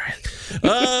Buffalo, Mary Riley.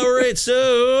 All right,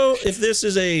 so if this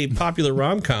is a popular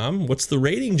rom-com, what's the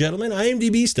rating, gentlemen?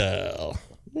 IMDb style.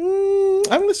 I'm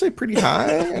going to say pretty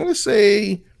high. I'm going to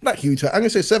say not huge high. I'm going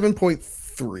to say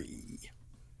 7.3.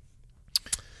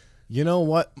 You know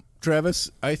what, Travis?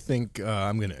 I think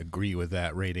I'm going to agree with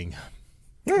that rating.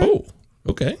 Oh,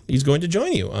 okay. He's going to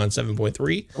join you on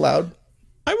 7.3. Allowed.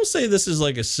 I will say this is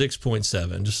like a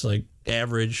 6.7, just like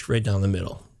average, right down the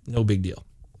middle. No big deal.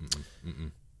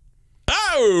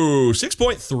 Oh,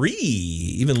 6.3,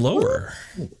 even lower.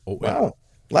 Oh, Wow.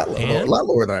 A lot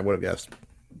lower than I would have guessed.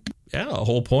 Yeah, a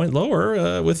whole point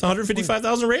lower with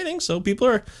 155,000 ratings. So people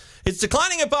are, it's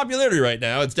declining in popularity right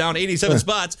now. It's down 87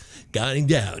 spots, going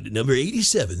down to number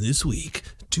 87 this week,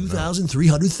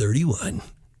 2,331.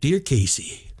 Dear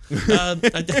Casey.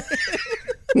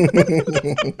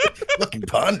 Fucking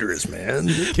ponderous, man.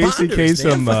 Casey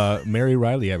Kasem, Mary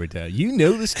Riley advertised. You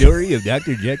know the story of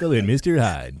Dr. Jekyll and Mr.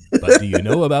 Hyde, but do you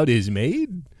know about his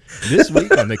maid? This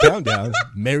week on the countdown,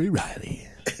 Mary Riley.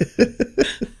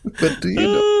 But do you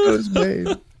know what it's made?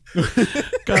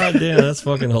 God damn, that's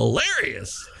fucking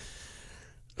hilarious.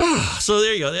 So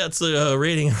there you go. That's the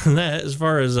rating on that. As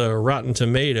far as Rotten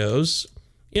Tomatoes,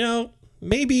 you know,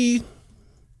 maybe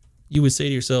you would say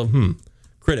to yourself,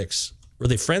 critics, were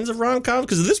they friends of rom-com?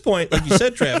 Because at this point, like you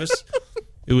said, Travis,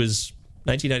 it was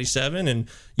 1997, and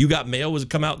You Got Mail was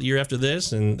come out the year after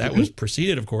this, and that was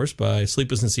preceded, of course, by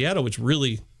Sleepless in Seattle, which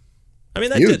really, I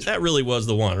mean, that really was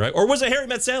the one, right? Or was it Harry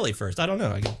Met Sally first? I don't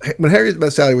know. When Harry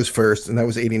Met Sally was first, and that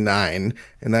was 89,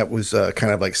 and that was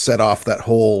kind of like set off that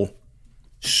whole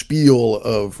spiel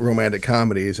of romantic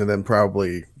comedies, and then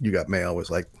probably You Got Mail was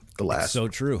like the last. So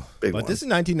true. Big But one. this is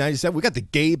 1997. We got the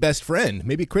gay best friend.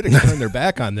 Maybe critics turn their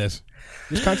back on this.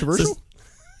 It's controversial.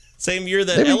 Same year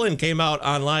that Ellen came out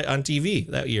on TV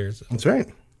that year. So That's right.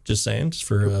 just saying, just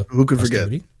for Who could forget?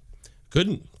 posterity.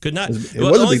 Could not. It Well,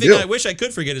 was the a only big thing deal. I wish I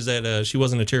could forget is that she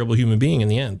wasn't a terrible human being in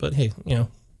the end. But hey, you know,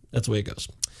 that's the way it goes.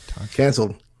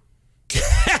 Canceled.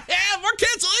 More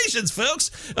cancellations,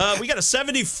 folks. We got a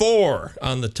 74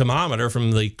 on the thermometer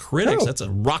from the critics. Oh. That's a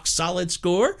rock solid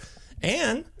score.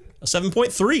 And a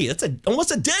 7.3. That's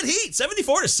almost a dead heat.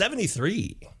 74 to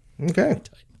 73. Okay.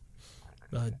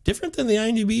 Different than the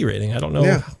IMDb rating. I don't know.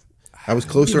 Yeah. I was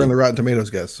closer on the Rotten Tomatoes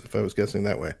guess, if I was guessing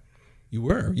that way. You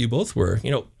were. You both were.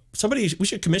 You know, we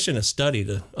should commission a study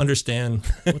to understand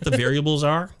what the variables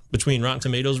are between Rotten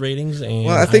Tomatoes ratings and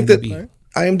Well, I think IMDb. that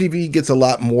IMDb gets a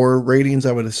lot more ratings,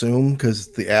 I would assume, because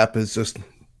the app is just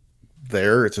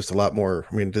there. It's just a lot more.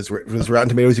 I mean, does Rotten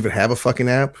Tomatoes even have a fucking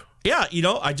app? Yeah, you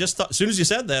know, I just thought, as soon as you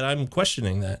said that, I'm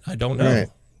questioning that. I don't know. Right.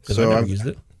 Because So I never I'm- used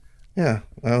it. Yeah,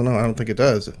 I don't know. I don't think it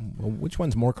does. Well, which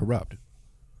one's more corrupt?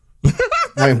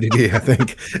 IMDb, I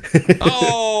think.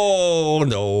 Oh,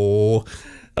 no.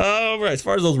 All right, as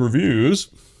far as those reviews,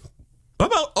 how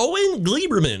about Owen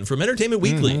Gleiberman from Entertainment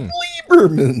Weekly?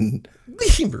 Lieberman.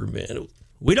 Gleiberman.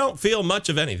 We don't feel much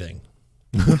of anything.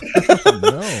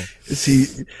 No. Is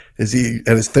he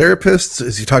at his therapist?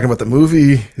 Is he talking about the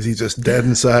movie? Is he just dead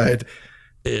inside?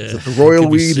 Yeah, The Royal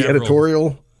could be Weed several.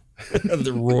 editorial.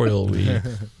 The Royal Weed.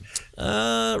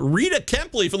 Rita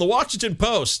Kempley from the Washington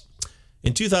Post.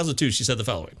 In 2002, she said the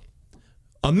following.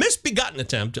 A misbegotten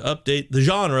attempt to update the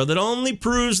genre that only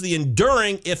proves the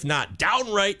enduring, if not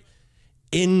downright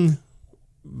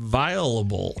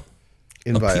inviolable.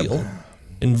 Inviolable.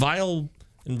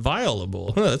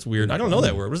 Inviolable. Huh, that's weird. I don't know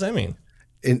that word. What does that mean?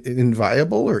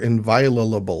 Inviolable or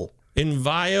inviolable?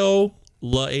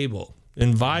 Inviolable.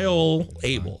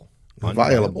 Inviolable.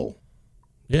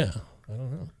 Yeah. I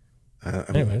don't know.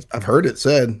 Anyways. I've heard it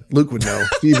said. Luke would know.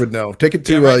 Steve would know. Take it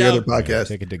to Yeah, right the now. other podcast.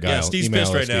 Take it to Guile. Yeah, Steve's Email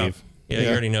pissed us, right now. Steve. Yeah, he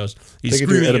already knows. He's Take it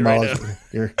to your screaming it right now.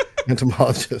 etymologist. Your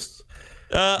entomologist.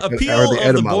 Appeal Or the of the boy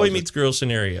etymologist. meets girl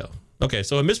scenario. Okay,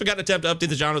 so a misbegotten attempt to update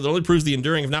the genre that only proves the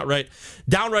enduring, if not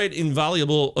downright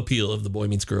invaluable appeal of the boy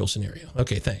meets girl scenario.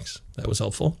 Okay, thanks. That was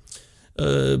helpful.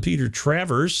 Peter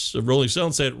Travers of Rolling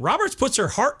Stone said, Roberts puts her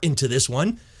heart into this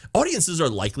one. Audiences are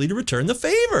likely to return the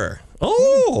favor.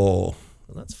 Oh,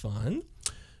 well, that's fun.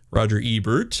 Roger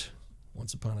Ebert,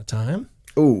 Once Upon a Time.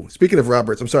 Oh, speaking of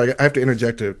Roberts, I'm sorry. I have to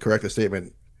interject to correct the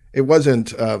statement. It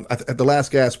wasn't, at the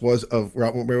last gasp was of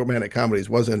romantic comedies,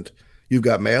 wasn't You've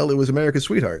Got Mail. It was America's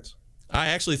Sweethearts. I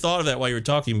actually thought of that while you were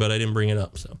talking, but I didn't bring it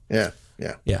up. So Yeah.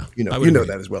 yeah, You I know, would agree.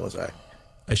 that as well as I.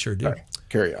 I sure do. All right,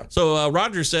 carry on. So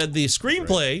Roger said the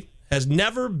screenplay has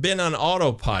never been on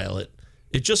autopilot.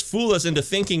 It just fooled us into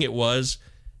thinking it was.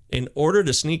 in order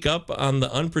to sneak up on the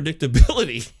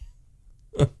unpredictability.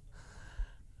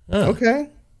 Okay.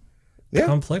 Yeah.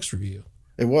 Complex review.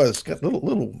 It was. Got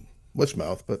little witch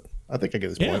mouth, but I think I get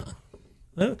his point.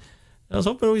 I was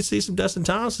hoping we'd see some Destin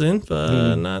Thompson,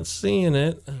 but not seeing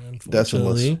it,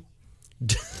 unfortunately.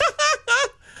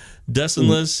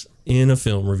 Destinless in a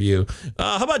film review.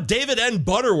 How about David N.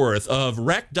 Butterworth of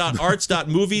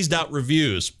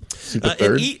rec.arts.movies.reviews?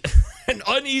 An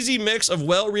uneasy mix of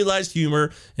well-realized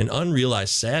humor and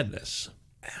unrealized sadness.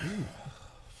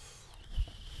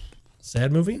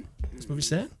 Sad movie? This movie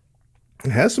sad?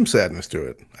 It has some sadness to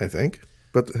it, I think,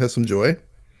 but it has some joy.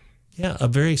 Yeah, a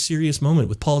very serious moment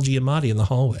with Paul Giamatti in the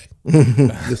hallway.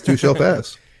 This too shall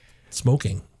pass.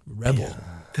 Smoking. Rebel. Yeah.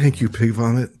 Thank you, Pig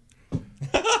Vomit.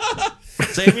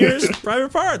 Same year as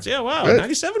Private Parts. Yeah, wow. Right.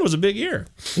 97 was a big year.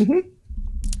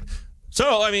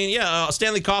 So, I mean, yeah,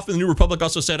 Stanley Kaufman, The New Republic,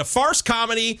 also said, a farce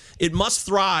comedy, it must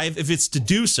thrive if it's to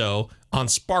do so on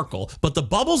sparkle. But the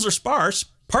bubbles are sparse,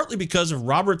 partly because of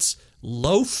Robert's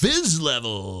low fizz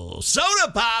level.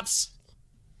 Soda pops.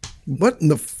 What in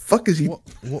the fuck is he?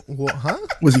 What, huh?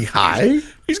 Was he high?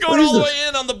 He's going all the way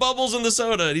in on the bubbles in the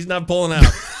soda, and he's not pulling out.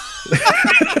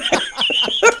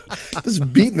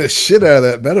 Just beating the shit out of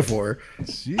that metaphor.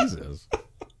 Jesus.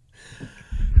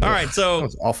 All right, so that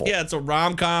was awful. Yeah, it's a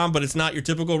rom-com, but it's not your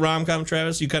typical rom-com,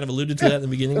 Travis. You kind of alluded to that in the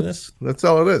beginning of this. That's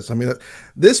all it is. I mean,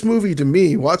 this movie, to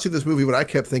me, watching this movie, what I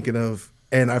kept thinking of,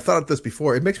 and I've thought of this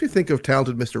before, it makes me think of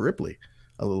Talented Mr. Ripley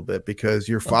a little bit, because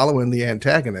you're following the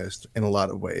antagonist in a lot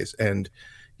of ways, and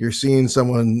you're seeing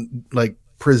someone like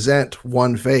present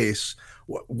one face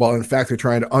while in fact they're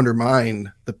trying to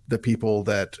undermine the people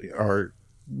that are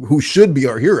who should be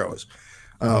our heroes.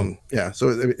 Yeah,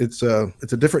 so it's a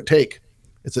different take.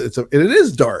 It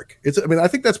is dark. I mean, I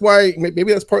think that's why,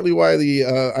 maybe that's partly why the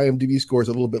IMDb score is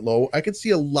a little bit low. I could see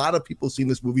a lot of people seeing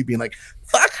this movie being like,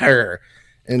 fuck her.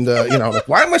 And, you know, like,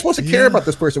 why am I supposed to care about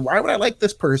this person? Why would I like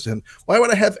this person? Why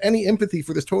would I have any empathy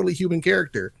for this totally human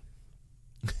character?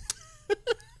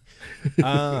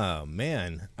 Oh,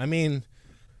 man. I mean,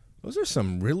 those are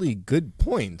some really good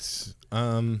points.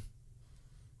 I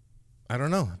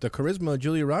don't know. The charisma of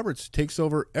Julia Roberts takes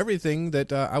over everything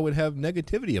that I would have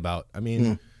negativity about. I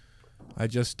mean, I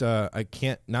just, I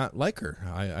can't not like her.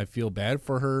 I feel bad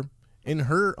for her in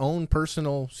her own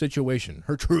personal situation,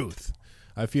 her truth.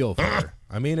 I feel for her.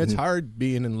 I mean, it's hard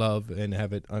being in love and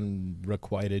have it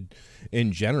unrequited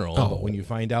in general. But when you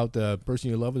find out the person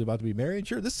you love is about to be married,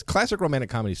 sure, this is classic romantic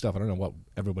comedy stuff. I don't know what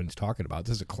everyone's talking about.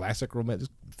 This is a classic romantic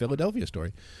Philadelphia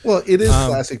story. Well, it is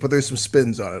classic, but there's some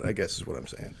spins on it, I guess is what I'm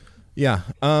saying. Yeah.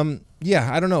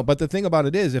 Yeah, I don't know. But the thing about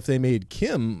it is, if they made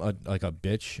Kim like a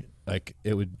bitch, like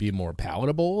it would be more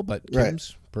palatable. But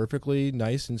Kim's perfectly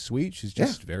nice and sweet. She's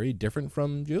just very different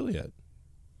from Juliet.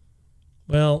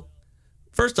 Well,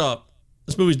 first off,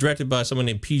 this movie's directed by someone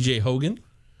named P.J. Hogan.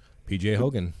 P.J.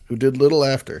 Hogan. Who did Little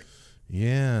After.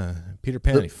 Yeah. Peter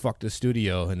Pan, he fucked the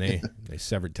studio, and they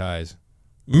severed ties.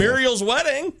 Muriel's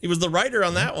Wedding. He was the writer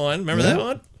on that one. Remember that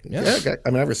one? Yeah.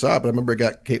 I never saw it, but I remember it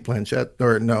got Kate Blanchett,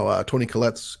 or no, Toni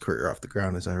Collette's career off the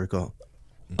ground, as I recall.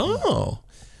 Oh.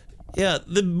 Yeah,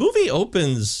 the movie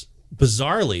opens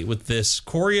bizarrely with this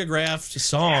choreographed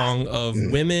song of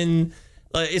women.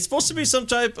 It's supposed to be some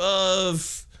type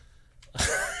of...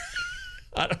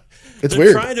 It's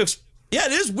weird. Yeah,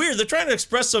 it is weird. They're trying to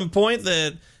express some point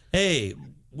that, hey,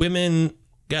 women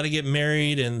got to get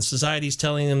married and society's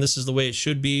telling them this is the way it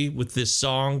should be, with this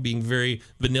song being very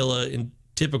vanilla and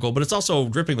typical, but it's also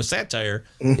dripping with satire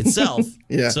itself.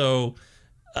 Yeah. So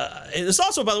it's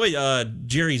also, by the way,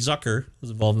 Jerry Zucker was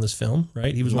involved in this film,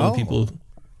 right? He was one of the people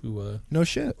who no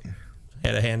shit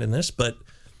had a hand in this, but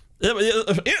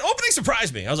opening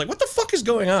surprised me. I was like, what the fuck is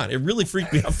going on? It really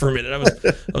freaked me out for a minute. I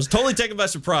was totally taken by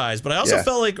surprise, but I also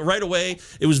felt like right away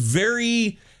it was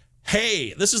very,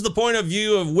 hey, this is the point of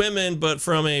view of women, but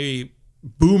from a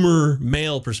boomer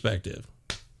male perspective.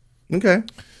 Okay.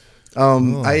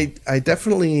 I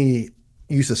definitely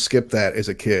used to skip that as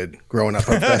a kid growing up.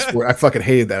 I fucking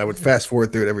hated that. I would fast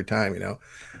forward through it every time, you know.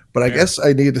 But I guess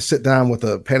I needed to sit down with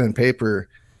a pen and paper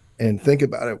and think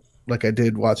about it like I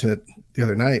did watching it the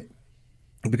other night,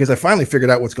 because I finally figured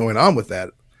out what's going on with that.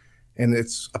 And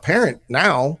it's apparent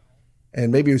now,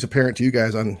 and maybe it was apparent to you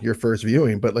guys on your first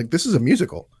viewing, but like, this is a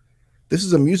musical. This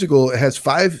is a musical. It has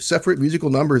 5 separate musical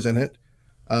numbers in it.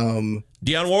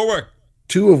 Dionne Warwick.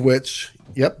 2 of which,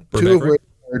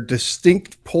 are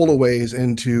distinct pullaways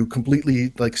into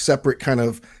completely like separate kind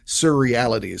of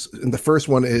surrealities. And the first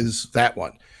one is that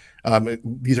one.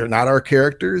 These are not our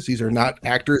characters. These are not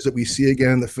actors that we see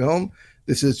again in the film.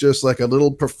 This is just like a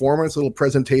little performance, a little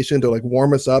presentation to like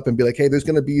warm us up and be like, hey, there's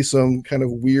going to be some kind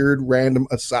of weird random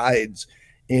asides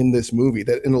in this movie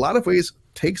that in a lot of ways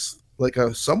takes like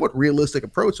a somewhat realistic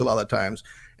approach a lot of times,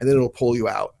 and then it'll pull you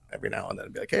out every now and then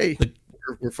and be like, hey,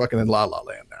 we're fucking in La La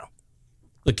Land now.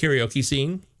 The karaoke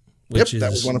scene, which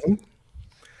that was one of them.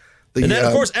 And then,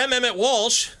 of course, Emmett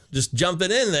Walsh just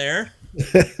jumping in there.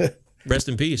 Rest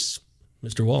in peace,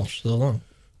 Mr. Walsh. So long.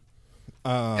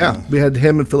 Yeah, we had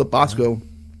him and Philip Bosco,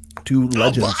 two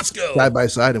legends, side by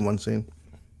side in one scene.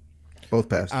 Both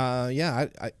passed. Yeah,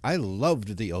 I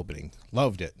loved the opening.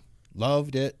 Loved it.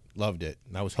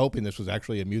 And I was hoping this was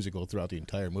actually a musical throughout the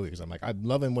entire movie because I'm like, I'm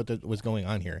loving what was going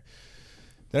on here.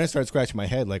 Then I started scratching my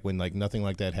head like when like nothing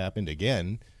like that happened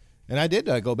again. And I did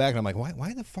go back and I'm like,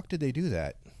 why the fuck did they do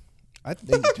that? I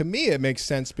think to me it makes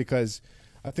sense because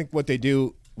I think what they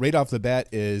do right off the bat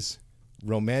is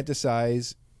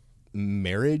romanticize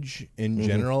marriage in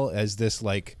general as this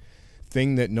like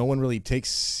thing that no one really takes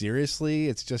seriously.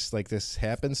 It's just like this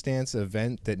happenstance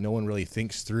event that no one really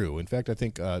thinks through. In fact, I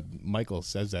think Michael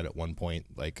says that at one point,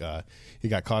 like he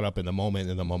got caught up in the moment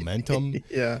and the momentum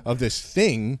of this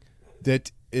thing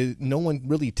that no one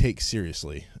really takes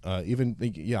seriously.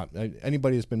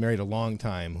 Anybody that's been married a long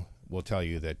time will tell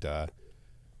you that I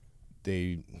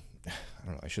don't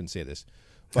know, I shouldn't say this,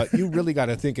 but you really got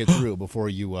to think it through before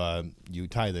you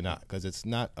tie the knot, because it's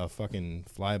not a fucking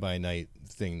fly-by-night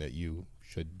thing that you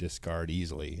should discard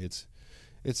easily.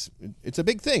 It's a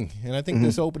big thing, and I think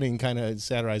this opening kind of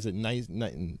satirized it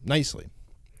nicely.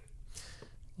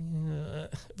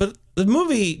 But the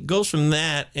movie goes from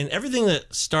that, and everything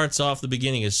that starts off the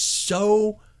beginning is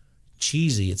so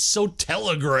cheesy. It's so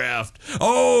telegraphed.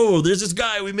 Oh, there's this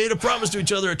guy. We made a promise to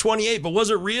each other at 28, but was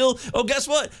it real? Oh, guess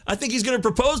what? I think he's going to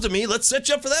propose to me. Let's set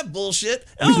you up for that bullshit.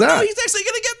 No, he's actually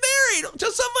going to get married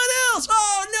to someone else.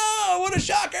 Oh, no, what a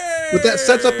shocker. But that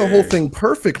sets up the whole thing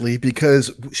perfectly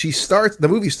because the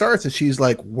movie starts and she's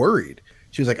like worried.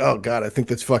 She's like, oh, God, I think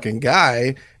this fucking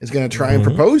guy is going to try and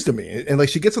propose to me. And like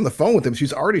she gets on the phone with him.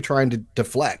 She's already trying to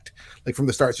deflect. Like from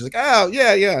the start, she's like, oh,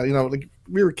 yeah. You know, like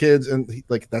we were kids and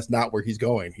that's not where he's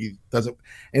going. He doesn't.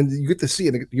 And you get to see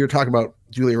it. You're talking about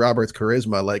Julia Roberts'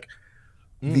 charisma, like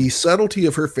the subtlety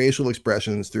of her facial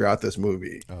expressions throughout this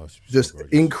movie. Oh, just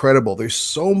incredible. There's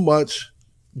so much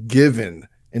given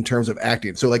in terms of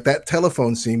acting. So like that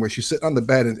telephone scene where she's sitting on the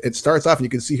bed and it starts off and you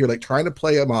can see her like trying to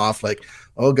play him off like,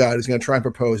 oh God, he's going to try and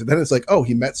propose. And then it's like, oh,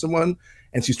 he met someone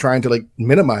and she's trying to like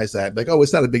minimize that. Like, oh,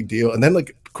 it's not a big deal. And then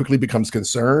like quickly becomes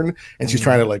concern and she's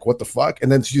trying to like, what the fuck?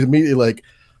 And then she's immediately like,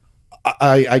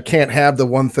 I can't have the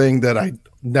one thing that I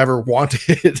never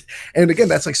wanted. And again,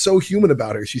 that's like so human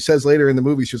about her. She says later in the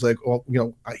movie, she's like, well, you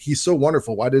know, he's so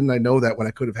wonderful. Why didn't I know that when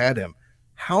I could have had him?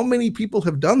 How many people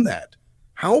have done that?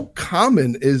 How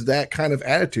common is that kind of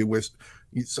attitude?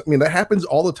 I mean, that happens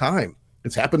all the time.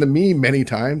 It's happened to me many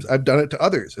times. I've done it to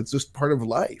others. It's just part of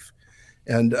life.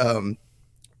 And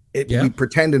we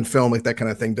pretend in film like that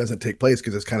kind of thing doesn't take place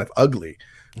because it's kind of ugly.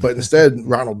 But instead,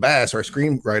 Ronald Bass, our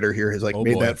screenwriter here, has like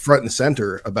made that front and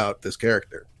center about this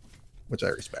character, which I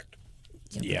respect.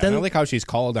 Yeah, and I like how she's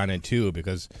called on it too,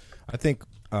 because I think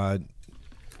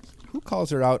who calls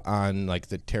her out on like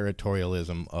the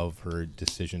territorialism of her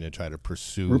decision to try to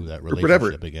pursue that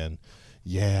relationship again?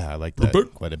 Yeah, I like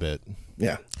that quite a bit.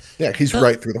 Yeah, he's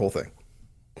right through the whole thing.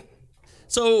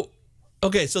 So,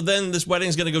 okay, so then this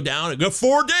wedding's going to go down.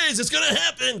 4 days, it's going to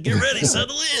happen. Get ready,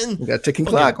 settle in. We got a ticking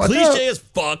clock. Cliche as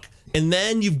fuck. And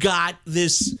then you've got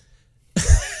this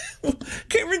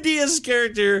Cameron Diaz's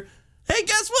character. Hey,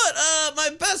 guess what?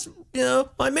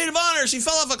 My maid of honor, she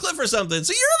fell off a cliff or something.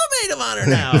 So you're the maid of honor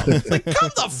now. Like, come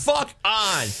the fuck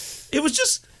on. It was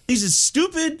just these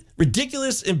stupid,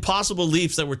 ridiculous, impossible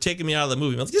leaps that were taking me out of the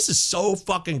movie. I'm like, this is so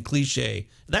fucking cliche.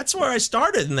 That's where I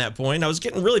started in that point. I was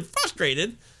getting really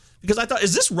frustrated because I thought,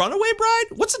 is this Runaway Bride?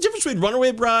 What's the difference between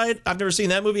Runaway Bride? I've never seen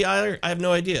that movie either. I have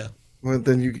no idea. Well,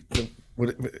 then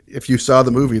if you saw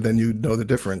the movie, then you'd know the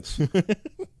difference.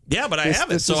 Yeah, but I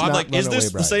haven't. So I'm like, is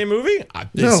this the same movie?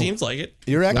 It seems like it.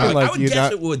 You're acting like I would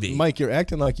guess it would be. Mike, you're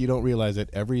acting like you don't realize that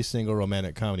every single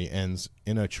romantic comedy ends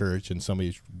in a church and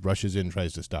somebody rushes in and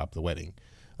tries to stop the wedding.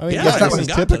 I mean, that's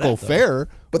not typical fare.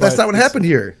 But that's not what happened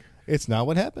here. It's not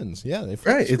what happens. Yeah,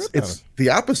 right. It's the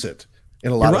opposite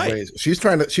in a lot of ways. She's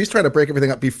trying to break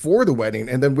everything up before the wedding,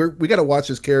 and then we got to watch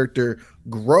this character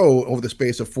grow over the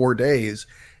space of 4 days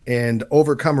and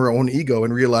overcome her own ego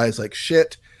and realize like,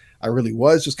 shit, I really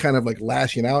was just kind of like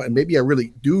lashing out, and maybe I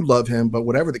really do love him, but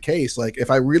whatever the case, like if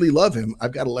I really love him,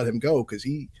 I've got to let him go because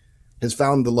he has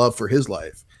found the love for his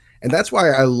life. And that's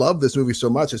why I love this movie so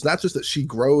much. It's not just that she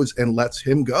grows and lets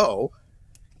him go.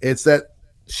 It's that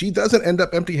she doesn't end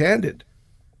up empty-handed.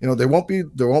 You know, there won't be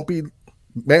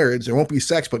marriage, there won't be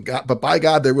sex, but by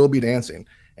God, there will be dancing.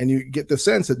 And you get the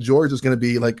sense that George is going to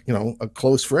be like, you know, a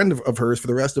close friend of hers for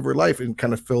the rest of her life and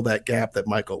kind of fill that gap that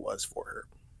Michael was for her.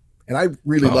 And I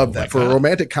really love that for a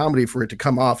romantic comedy, for it to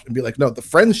come off and be like, no, the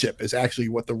friendship is actually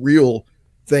what the real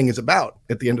thing is about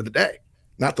at the end of the day.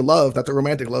 Not the love, not the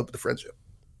romantic love, but the friendship.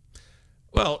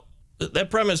 Well, that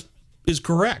premise is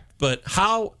correct, but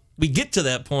how we get to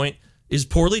that point is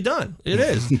poorly done. It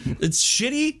is. It's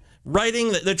shitty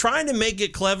writing. They're trying to make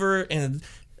it clever and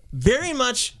very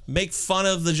much make fun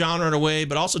of the genre in a way,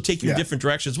 but also take you in different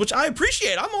directions, which I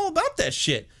appreciate. I'm all about that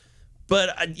shit.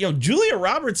 But, you know, Julia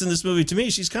Roberts in this movie, to me,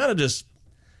 she's kind of just,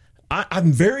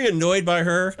 I'm very annoyed by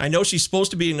her. I know she's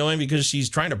supposed to be annoying because she's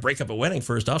trying to break up a wedding,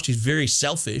 first off. She's very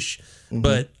selfish,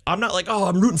 but I'm not like, oh,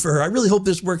 I'm rooting for her. I really hope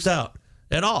this works out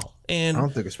at all. And I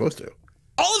don't think it's supposed to.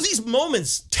 All of these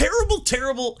moments, terrible.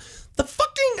 The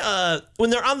fucking, when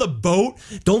they're on the boat,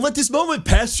 don't let this moment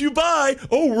pass you by.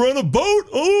 Oh, we're on a boat.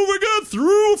 Oh my God,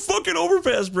 through a fucking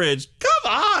overpass bridge.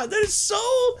 Come on. That is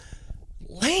so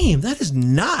lame. That is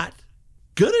not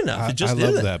good enough. It just I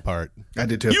love that part. I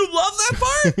did too. You love that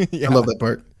part? I love that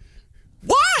part.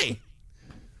 Why? I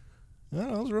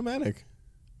don't know. It was romantic.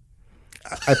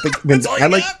 I think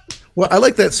I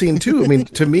like that scene too. I mean,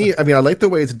 to me, I like the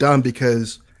way it's done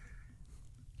because,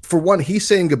 for one, he's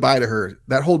saying goodbye to her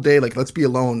that whole day. Like, let's be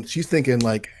alone. She's thinking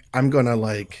like, I'm gonna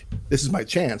this is my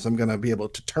chance. I'm gonna be able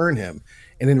to turn him.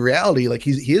 And in reality, like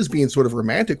he is being sort of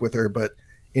romantic with her, but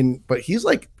he's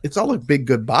like, it's all a big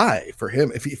goodbye for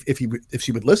him. If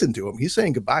she would listen to him, he's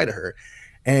saying goodbye to her,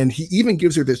 and he even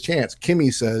gives her this chance.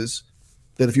 Kimmy says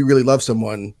that if you really love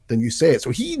someone, then you say it. So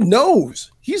he knows.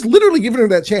 He's literally giving her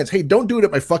that chance. Hey, don't do it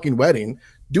at my fucking wedding.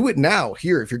 Do it now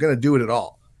here if you're gonna do it at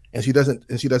all. And she doesn't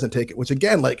take it, which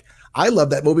again, like, I love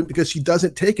that moment because she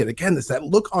doesn't take it. Again, it's that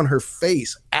look on her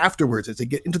face afterwards as they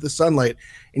get into the sunlight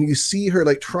and you see her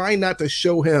like trying not to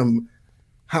show him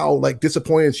how like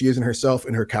disappointed she is in herself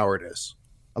and her cowardice.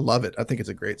 I love it. I think it's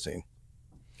a great scene.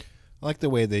 I like the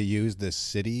way they use the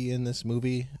city in this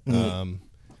movie.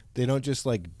 They don't just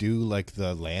like do like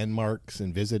the landmarks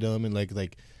and visit them, and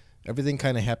like everything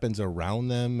kind of happens around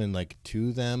them and like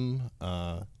to them,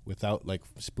 without like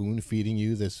spoon feeding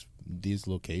you these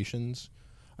locations.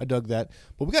 I dug that.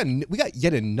 But we got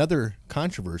yet another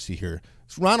controversy here.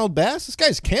 It's Ronald Bass. This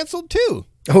guy's canceled too.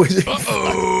 Oh, is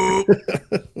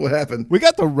it? What happened? We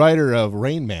got the writer of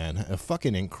Rain Man, a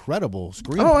fucking incredible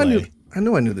screenplay. Oh, I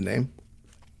knew the name.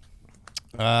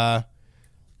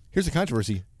 Here's a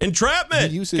controversy.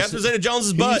 Entrapment. Captain Zeta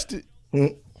Jones's butt.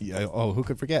 Yeah. Oh, who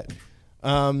could forget?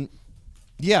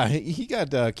 Yeah, he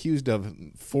got accused of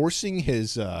forcing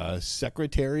his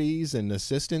secretaries and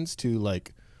assistants to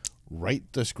like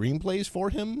write the screenplays for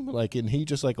him, like, and he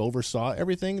just like oversaw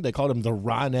everything. They called him the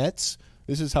Ronettes.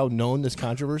 This is how known this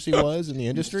controversy was in the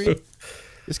industry.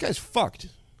 This guy's fucked.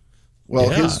 Well,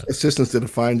 his assistants did a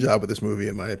fine job with this movie,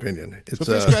 in my opinion. So if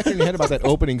you're scratching your head about that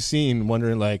opening scene,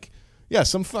 wondering like, yeah,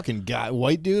 some fucking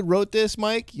white dude wrote this,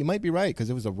 Mike, you might be right, because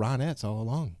it was the Ronettes all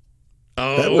along.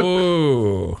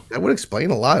 Oh, that would explain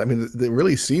a lot. I mean, it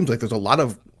really seems like there's a lot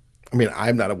of, I mean,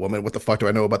 I'm not a woman. What the fuck do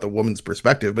I know about the woman's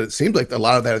perspective? But it seems like a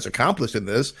lot of that is accomplished in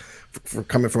this for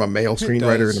coming from a male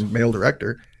screenwriter and a male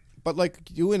director. But like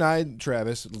you and I,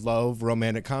 Travis, love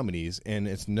romantic comedies, and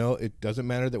it doesn't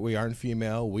matter that we aren't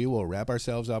female. We will wrap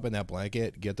ourselves up in that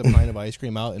blanket, get the pint of ice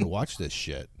cream out, and watch this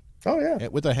shit. Oh yeah,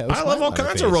 with a I love all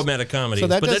kinds of romantic comedies,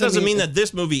 but that doesn't mean that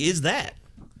this movie is that.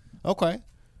 Okay.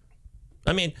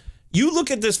 I mean, you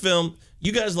look at this film.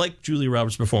 You guys like Julia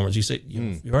Roberts' performance. You say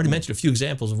you already mentioned a few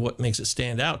examples of what makes it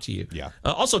stand out to you. Yeah.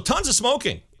 Also, tons of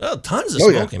smoking. Oh, tons of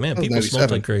smoking, man. People smoke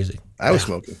like crazy. I was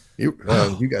smoking. You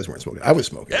guys weren't smoking. I was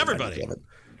smoking. Everybody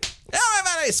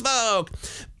smoke.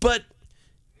 But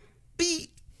the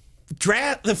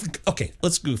draft. Okay,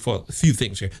 let's go for a few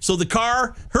things here. So the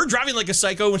car, her driving like a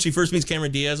psycho when she first meets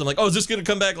Cameron Diaz. I'm like, oh, is this going to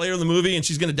come back later in the movie and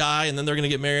she's going to die and then they're going to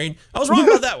get married? I was wrong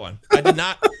about that one. I did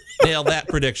not nail that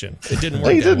prediction. It didn't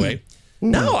work that way.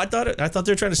 No, I thought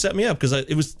they were trying to set me up because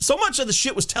it was so much of the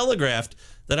shit was telegraphed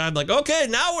that I'm like, okay,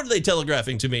 now what are they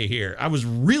telegraphing to me here? I was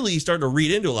really starting to read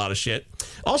into a lot of shit.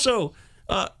 Also,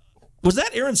 was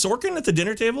that Aaron Sorkin at the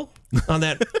dinner table on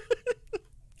that?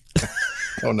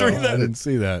 Oh no, I didn't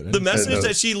see that. The message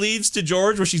that she leaves to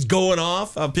George where she's going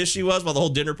off, how pissed she was while the whole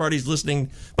dinner party's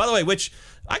listening. By the way, which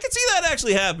I can see that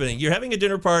actually happening. You're having a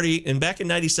dinner party, and back in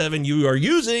 '97, you are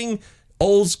using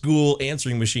old school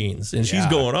answering machines, and she's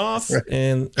going off,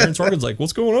 and Aaron Sorkin's like,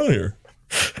 "What's going on here?"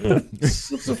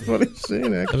 It's a funny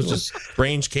scene. Actually, it was just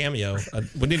strange cameo. I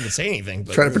wouldn't even say anything.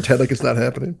 But trying to pretend like it's not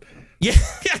happening. Yeah.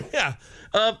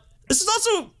 This is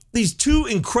also these two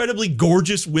incredibly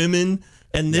gorgeous women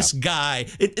and this guy.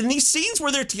 In these scenes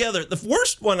where they're together, the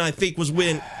worst one, I think, was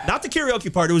when, not the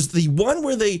karaoke part, it was the one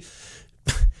where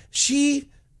she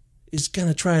is going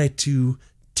to try to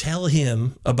tell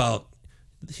him about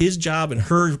his job and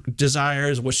her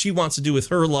desires, what she wants to do with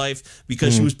her life,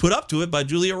 because she was put up to it by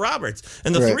Julia Roberts.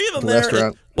 And the three of them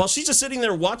there, while she's just sitting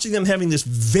there watching them having this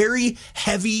very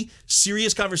heavy,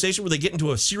 serious conversation where they get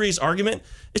into a serious argument,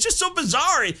 it's just so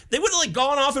bizarre. They would have like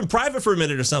gone off in private for a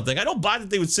minute or something. I don't buy that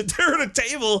they would sit there at a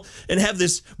table and have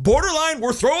this borderline,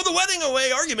 we're throwing the wedding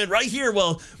away argument right here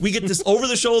while we get this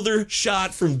over-the-shoulder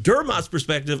shot from Dermot's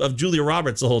perspective of Julia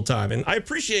Roberts the whole time. And I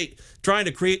appreciate trying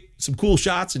to create some cool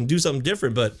shots and do something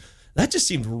different, but that just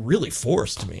seemed really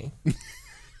forced to me.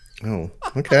 Oh,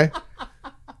 okay.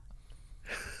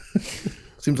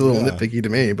 Seems a little nitpicky to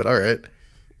me, but all right.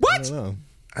 What?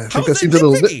 I think that seems a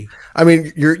little bit. I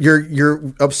mean,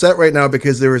 you're upset right now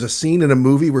because there was a scene in a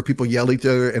movie where people yelled at each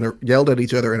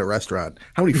other in a restaurant.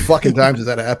 How many fucking times does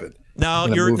that happen?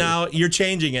 No, you're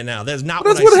changing it now. That's not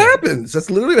what I said. Happens. That's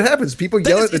literally what happens. People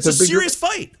yell at. It's a serious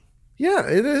fight. Yeah,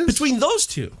 it is. Between those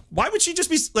two. Why would she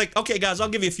just be like, okay, guys, I'll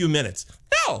give you a few minutes?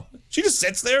 No. She just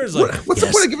sits there and is like, what's the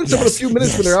point of giving someone a few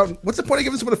minutes when they're out? What's the point of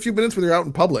giving someone a few minutes when they're out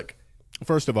in public?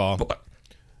 First of all,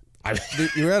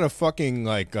 you're at a fucking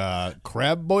like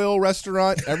crab boil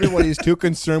restaurant. Everybody's too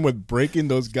concerned with breaking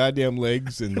those goddamn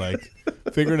legs and like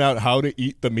figuring out how to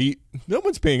eat the meat. No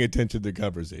one's paying attention to the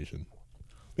conversation.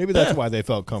 Maybe that's why they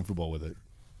felt comfortable with it.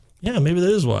 Yeah, maybe that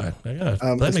is why.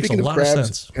 That makes a lot of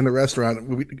sense. In the restaurant,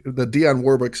 the Dionne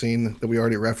Warwick scene that we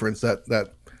already referenced, that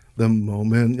the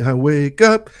moment I wake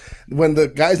up, when the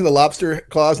guys in the lobster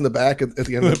claws in the back at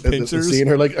the end of the scene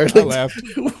are like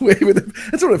waving.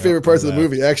 That's one of my favorite parts of the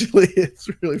movie, actually. It's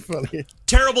really funny.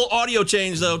 Terrible audio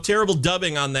change, though. Terrible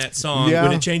dubbing on that song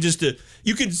when it changes to.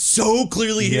 You can so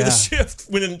clearly hear the shift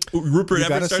when Rupert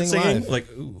Everett starts singing. Live. Like,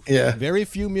 very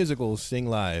few musicals sing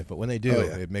live, but when they do,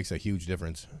 it makes a huge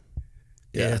difference.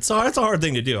 Yeah, it's a hard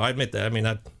thing to do. I admit that. I mean,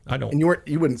 I don't. And you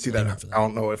wouldn't see that. I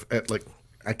don't know if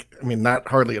I mean, not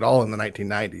hardly at all in the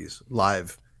 1990s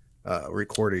live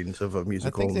recordings of a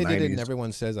musical. I think they 90s. did it, and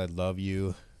everyone says "I love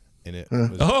you," and it.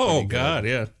 Oh God,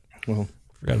 yeah. Well,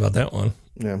 forgot about that one.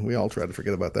 Yeah, we all tried to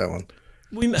forget about that one.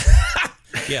 We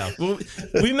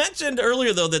mentioned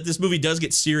earlier though that this movie does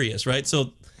get serious, right?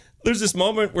 So there's this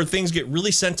moment where things get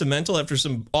really sentimental after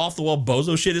some off-the-wall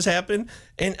bozo shit has happened,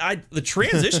 and the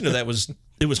transition to that was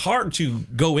hard to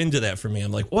go into that for me.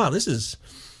 I'm like, wow, this is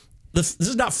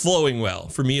not flowing well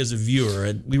for me as a viewer.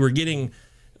 And we were getting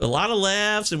a lot of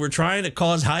laughs, and we're trying to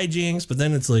cause hijinks, but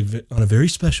then it's like on a very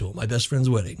special my best friend's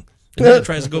wedding, and then it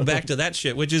tries to go back to that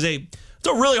shit, which is it's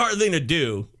a really hard thing to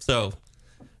do. So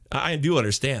I do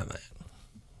understand that.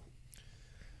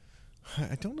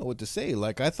 I don't know what to say.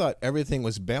 Like, I thought everything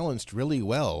was balanced really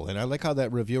well, and I like how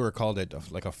that reviewer called it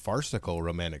like a farcical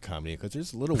romantic comedy, because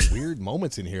there's little weird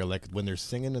moments in here, like when they're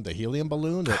singing in the helium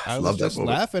balloon. That I was just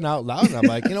laughing out loud, and I'm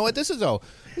like, you know what? This is a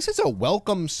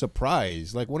welcome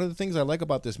surprise. Like, one of the things I like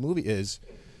about this movie is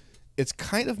it's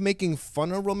kind of making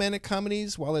fun of romantic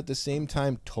comedies while at the same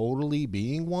time totally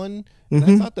being one. And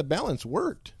I thought the balance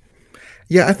worked.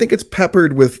 Yeah, I think it's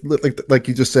peppered with like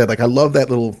you just said. Like, I love that's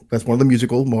one of the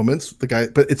musical moments. The guy,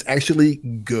 but it's actually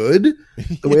good.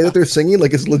 The way that they're singing,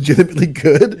 like, it's legitimately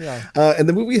good. Yeah. And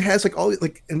the movie has like all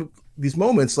like in these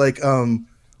moments, like when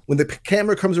the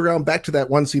camera comes around back to that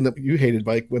one scene that you hated,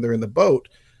 Mike, when they're in the boat,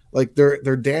 like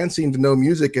they're dancing to no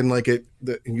music, and like and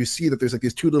you see that there's like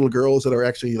these two little girls that are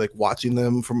actually like watching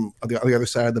them from on the other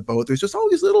side of the boat. There's just all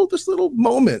these little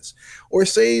moments, or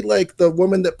say like the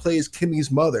woman that plays Kimmy's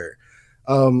mother.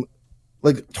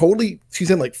 Like, totally,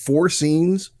 she's in like 4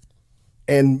 scenes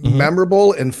and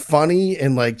memorable and funny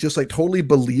and like just like totally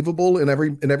believable in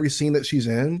every scene that she's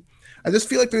in. I just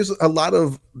feel like there's a lot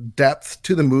of depth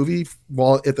to the movie,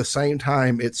 while at the same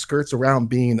time it skirts around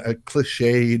being a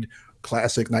cliched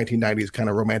classic 1990s kind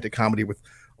of romantic comedy with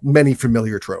many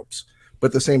familiar tropes. But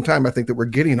at the same time, I think that we're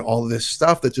getting all of this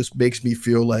stuff that just makes me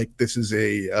feel like this is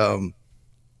it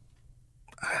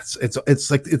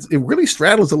really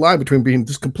straddles the line between being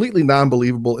just completely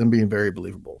non-believable and being very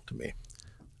believable to me.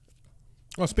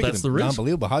 Well, speaking of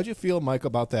non-believable, how'd you feel, Mike,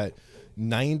 about that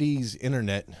 90s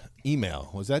internet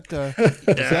email? Was that is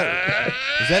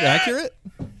that accurate?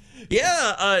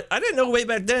 Yeah, I didn't know way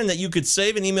back then that you could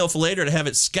save an email for later to have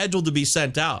it scheduled to be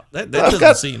sent out. That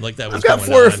doesn't seem like that was going on. I've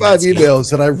got 4 or 5 emails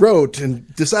that I wrote and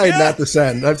decided not to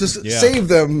send. I've just saved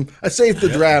them. I saved the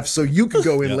drafts so you could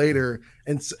go in later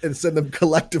and send them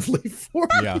collectively for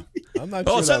me. I'm not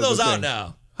sure. Send those out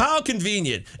now. How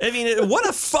convenient. I mean, what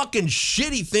a fucking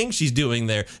shitty thing she's doing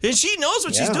there. And she knows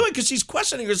what she's doing because she's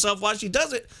questioning herself while she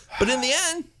does it. But in the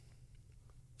end,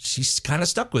 she's kind of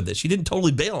stuck with it. She didn't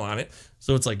totally bail on it.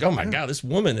 So it's like, oh my God, this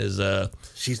woman is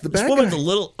she's the bad guy. This woman's a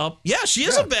little up. Yeah, she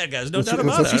is a bad guy. There's no doubt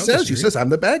about it. She says, I'm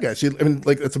the bad guy. I mean,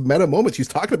 like, it's a meta moment she's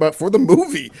talking about for the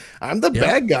movie. I'm the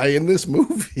bad guy in this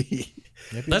movie.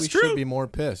 Maybe That's we true. should be more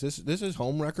pissed. This is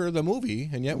Homewrecker the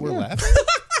movie, and yet we're laughing.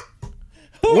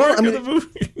 Well, I mean,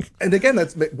 and again,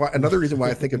 that's another reason why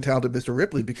I think of Talented Mr.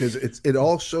 Ripley, because it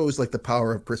all shows like the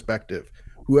power of perspective.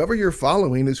 Whoever you're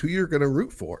following is who you're going to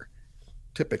root for,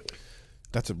 typically.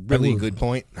 That's a really good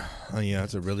point. Oh, yeah,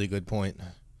 that's a really good point.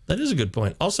 That is a good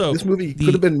point. Also, this movie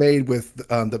could have been made with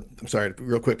I'm sorry,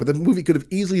 real quick, but the movie could have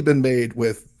easily been made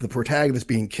with the protagonist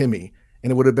being Kimmy,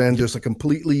 and it would have been just a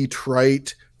completely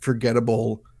trite,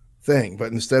 forgettable thing.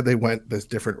 But instead, they went this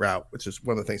different route, which is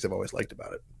one of the things I've always liked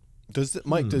about it.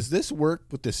 Mike, does this work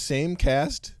with the same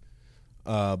cast,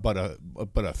 but a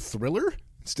thriller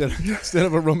instead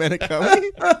of a romantic comedy?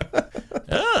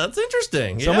 Oh, that's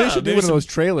interesting. Somebody should do one of those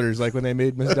trailers, like when they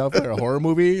made Miss Doubtfire a horror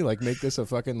movie, like make this a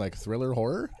fucking like thriller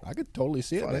horror. I could totally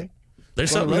see it, man.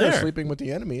 There's something there. Sleeping with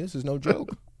the enemy. This is no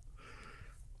joke.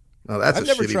 No, that's a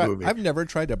shitty movie. I've never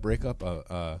tried to break up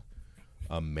a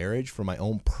marriage for my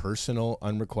own personal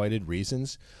unrequited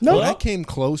reasons. No, I came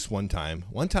close one time.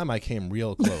 One time I came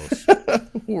real close.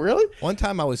 Really? One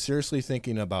time I was seriously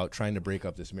thinking about trying to break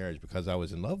up this marriage because I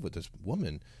was in love with this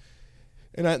woman,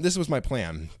 and this was my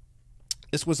plan.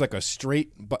 This was like a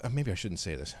straight, but maybe I shouldn't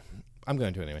say this. I'm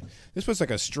going to anyway. This was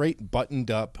like a straight,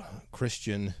 buttoned-up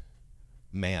Christian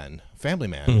man, family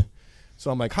man.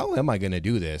 So I'm like, how am I going to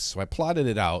do this? So I plotted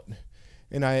it out.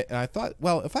 And I thought,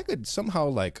 well, if I could somehow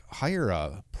like hire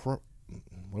a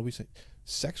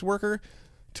sex worker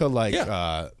to like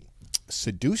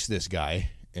seduce this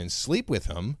guy and sleep with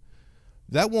him,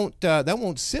 that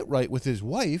won't sit right with his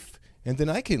wife, and then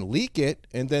I can leak it,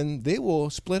 and then they will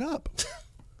split up.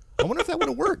 I wonder if that would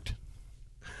have worked.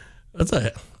 That's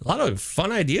a lot of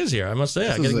fun ideas here, I must say.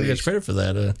 I got to give you guys credit for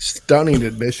that. Stunning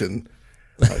admission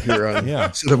here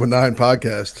on Cinema 9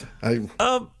 podcast. I'm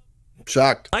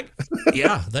shocked.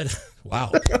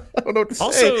 Wow. I don't know what to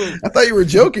say. I thought you were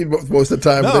joking most of the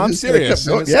time. No, I'm serious.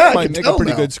 Yeah, I might can make tell a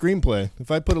pretty now. good screenplay.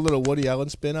 If I put a little Woody Allen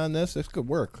spin on this could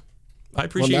work. I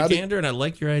appreciate your candor, and I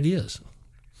like your ideas.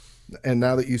 And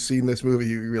now that you've seen this movie,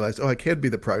 you realize, I can't be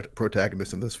the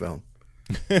protagonist in this film.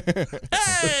 Hey!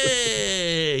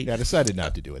 Yeah, I decided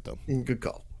not to do it, though. Good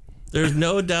call. There's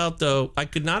no doubt, though, I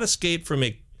could not escape from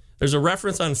there's a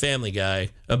reference on Family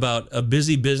Guy about a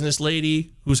busy business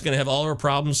lady who's going to have all her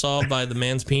problems solved by the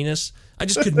man's penis. I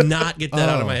just could not get that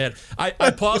out of my head.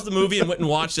 I paused the movie and went and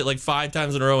watched it like 5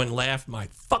 times in a row and laughed my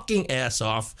fucking ass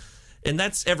off. And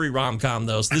that's every rom-com,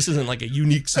 though, so this isn't like a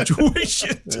unique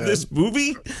situation to this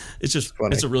movie. It's just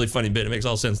funny. It's a really funny bit. It makes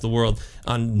all sense in the world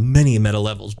on many meta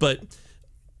levels. But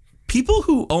people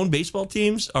who own baseball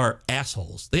teams are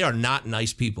assholes. They are not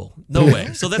nice people. No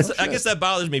way. So I guess that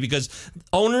bothers me because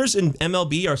owners in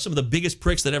MLB are some of the biggest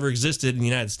pricks that ever existed in the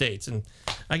United States. And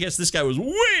I guess this guy was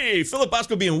Philip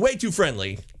Bosco being way too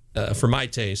friendly for my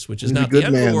taste, which is not the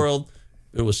end of the world.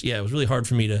 It was really hard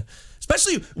for me to...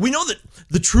 Especially, we know that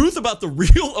the truth about the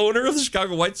real owner of the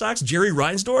Chicago White Sox, Jerry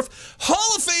Reinsdorf,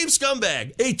 Hall of Fame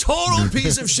scumbag, a total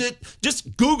piece of shit.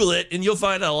 Just Google it, and you'll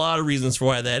find out a lot of reasons for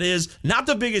why that is. Not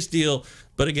the biggest deal,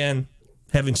 but again,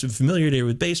 having some familiarity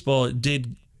with baseball, it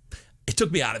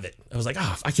took me out of it. I was like,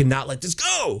 I cannot let this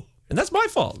go. And that's my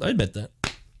fault. I admit that.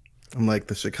 I'm like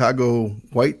the Chicago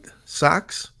White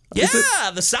Sox. Yeah,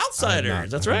 the Southsiders.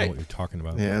 That's right. I don't know what you're talking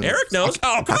about. Yeah, Eric knows.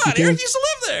 Oh, come on. Eric used to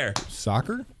live there.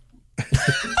 Soccer?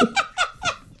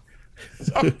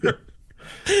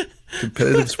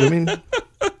 Competitive swimming.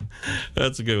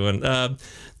 That's a good one. And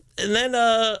then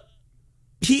the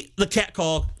cat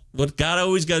call. What God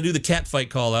always got to do the cat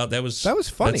fight call out. That was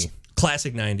funny. That's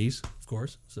classic '90s, of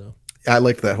course. So I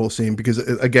liked that whole scene because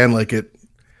again, like it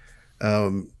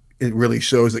really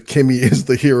shows that Kimmy is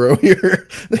the hero here.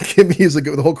 Kimmy is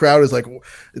the whole crowd is like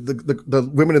the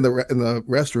women in the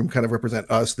restroom kind of represent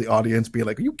us, the audience, being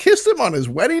like, "You kissed him on his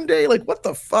wedding day? Like what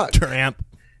the fuck?" Tramp.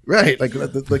 Right, like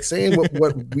saying what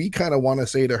we kind of want to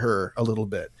say to her a little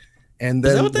bit, and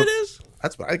then is that what that is?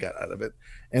 That's what I got out of it.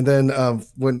 And then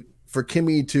for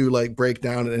Kimmy to like break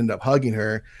down and end up hugging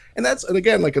her, and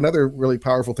again like another really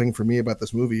powerful thing for me about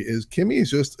this movie is Kimmy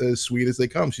is just as sweet as they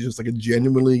come. She's just like a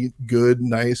genuinely good,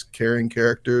 nice, caring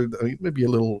character. I mean, maybe a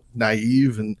little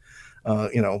naive and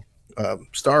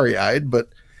starry-eyed, but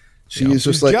she's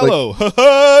just like Jello.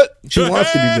 She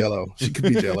wants to be Jello. She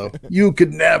could be Jello. You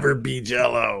could never be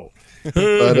Jello.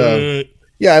 But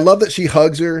Yeah, I love that she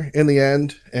hugs her in the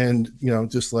end, and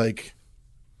just like,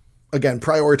 again,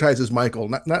 prioritizes Michael.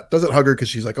 Not doesn't hug her because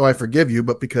she's like, oh, I forgive you,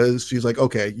 but because she's like,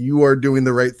 okay, you are doing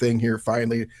the right thing here.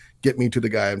 Finally, get me to the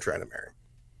guy I'm trying to marry.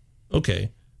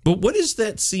 Okay. But what is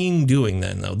that scene doing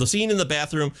then, though? The scene in the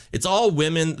bathroom, it's all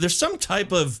women. There's some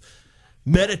type of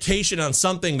meditation on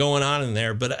something going on in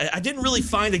there, but I didn't really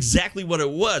find exactly what it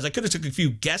was. I could have took a few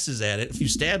guesses at it, a few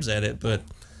stabs at it, but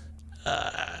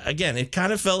again, it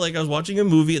kind of felt like I was watching a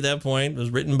movie at that point. It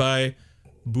was written by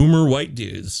boomer white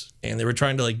dudes, and they were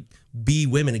trying to like be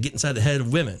women and get inside the head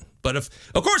of women. But of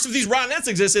course, if these Ronettes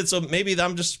existed, so maybe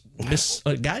I'm just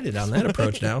misguided on that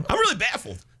approach now. I'm really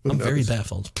baffled. I'm very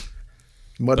baffled.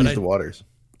 Muddies the waters.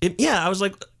 I was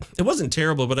like, it wasn't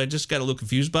terrible, but I just got a little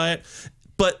confused by it.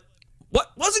 But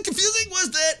what wasn't confusing was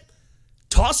that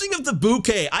tossing of the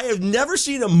bouquet. I have never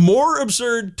seen a more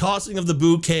absurd tossing of the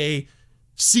bouquet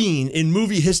scene in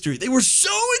movie history. They were so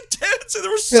intense, and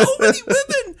there were so many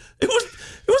women. It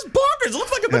was bonkers. It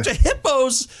looked like a bunch of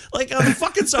hippos, like on the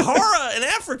fucking Sahara in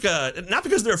Africa. Not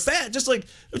because they're fat, just like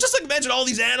imagine all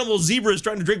these animals, zebras,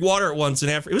 trying to drink water at once in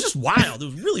Africa. It was just wild. It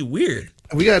was really weird.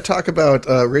 We got to talk about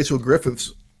Rachel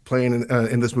Griffiths playing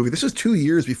in this movie. This is 2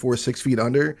 years before 6 Feet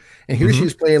Under, and here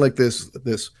she's playing like this,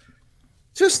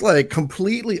 just like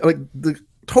completely like the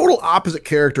total opposite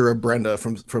character of Brenda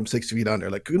from 6 Feet Under.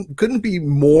 Like couldn't be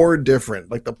more different.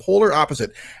 Like the polar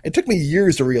opposite. It took me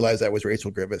years to realize that was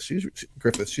Rachel Griffiths.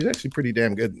 She's actually pretty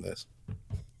damn good in this.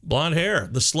 Blonde hair,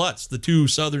 the sluts, the two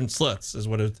southern sluts is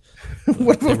what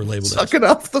they were labeled sucking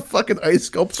up the fucking ice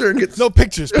sculpture and gets no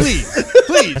pictures, please,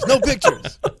 please, no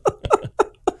pictures.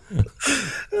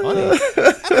 Funny.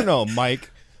 I don't know,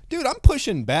 Mike. Dude, I'm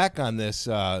pushing back on this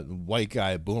white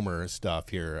guy boomer stuff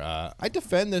here. I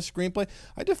defend this screenplay.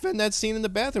 I defend that scene in the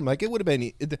bathroom. Like, it would have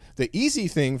been the easy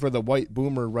thing for the white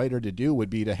boomer writer to do would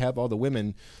be to have all the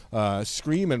women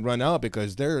scream and run out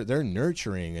because they're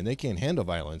nurturing and they can't handle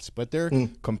violence. But they're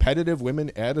competitive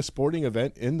women at a sporting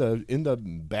event in the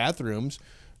bathrooms,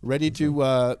 ready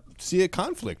to see a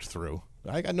conflict through.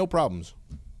 I got no problems.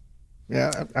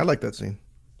 Yeah, I like that scene.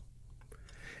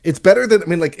 It's better than, I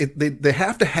mean, like they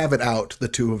have to have it out, the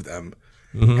two of them.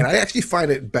 And I actually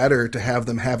find it better to have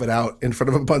them have it out in front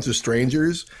of a bunch of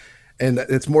strangers. And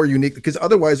it's more unique because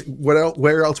otherwise,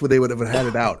 where else would they have had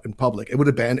it out in public? It would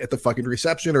have been at the fucking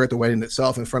reception or at the wedding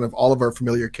itself in front of all of our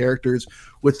familiar characters,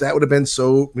 which that would have been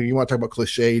so, I mean, you want to talk about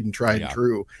cliched and tried and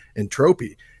true and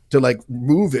tropey. To like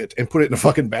move it and put it in a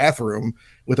fucking bathroom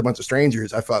with a bunch of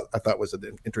strangers, I thought was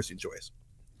an interesting choice.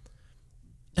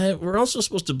 We're also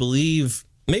supposed to believe,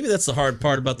 maybe that's the hard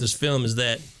part about this film, is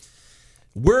that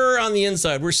we're on the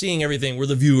inside, we're seeing everything, we're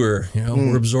the viewer,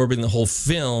 we're absorbing the whole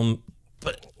film,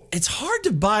 but it's hard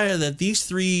to buy that these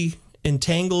three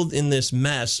entangled in this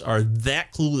mess are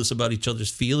that clueless about each other's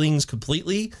feelings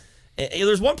completely. And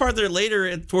there's one part there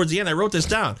later towards the end, I wrote this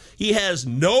down. He has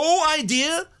no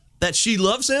idea that she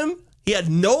loves him. He had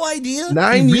no idea.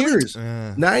 9 years.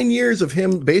 9 years of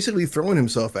him basically throwing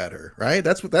himself at her, right?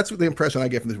 That's what the impression I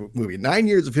get from this movie. 9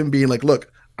 years of him being like,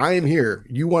 look, I am here.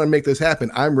 You want to make this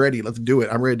happen. I'm ready. Let's do it.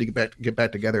 I'm ready to get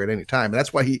back together at any time. And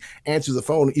that's why he answers the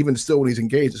phone, even still when he's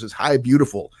engaged. It says, hi,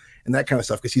 beautiful, and that kind of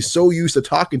stuff. Because he's so used to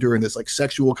talking to her in this like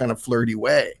sexual kind of flirty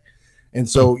way. And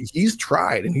so he's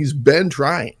tried and he's been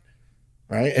trying.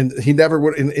 Right. And he never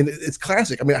would. And it's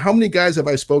classic. I mean, how many guys have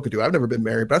I spoken to? I've never been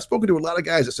married, but I've spoken to a lot of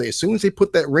guys that say as soon as they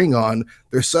put that ring on,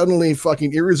 they're suddenly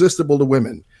fucking irresistible to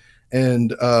women.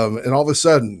 And all of a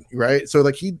sudden, right. So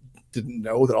like he didn't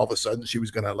know that all of a sudden she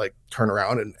was going to like turn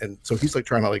around. And so he's like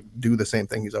trying to like do the same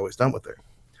thing he's always done with her.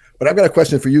 But I've got a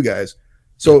question for you guys.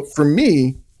 So for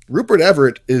me, Rupert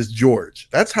Everett is George.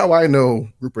 That's how I know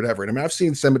Rupert Everett. I mean, I've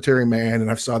seen Cemetery Man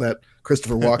and I've saw that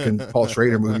Christopher Walken, Paul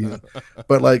Schrader movie.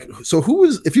 But like, so who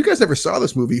is, if you guys never saw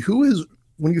this movie, who is,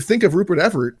 when you think of Rupert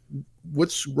Everett,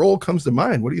 which role comes to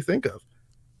mind? What do you think of?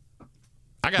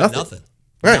 I got nothing.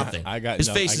 Right. Nothing. His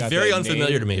face is very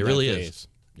unfamiliar to me. It really is.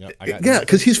 Yep, yeah,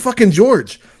 because he's fucking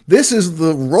George. This is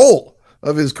the role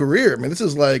of his career. I mean, this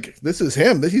is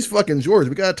him. He's fucking George.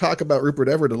 We got to talk about Rupert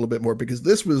Everett a little bit more because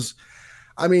this was,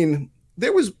 I mean,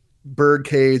 there was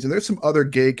Birdcage and there's some other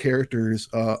gay characters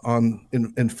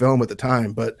in film at the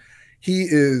time, but he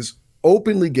is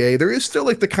openly gay. There is still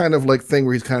like the kind of like thing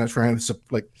where he's kind of trying to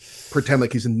like pretend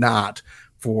like he's not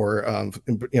for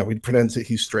he pretends that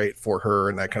he's straight for her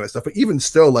and that kind of stuff. But even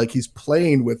still, like he's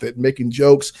playing with it, making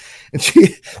jokes, and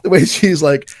the way she's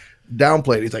like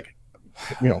downplayed, he's like,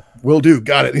 will do,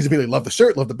 got it. And he's immediately love the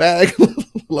shirt, love the bag,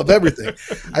 love everything.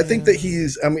 I think that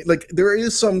he's, I mean, like there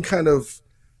is some kind of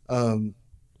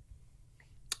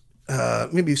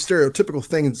maybe stereotypical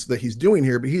things that he's doing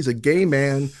here, but he's a gay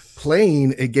man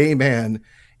playing a gay man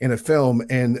in a film,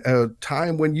 and a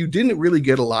time when you didn't really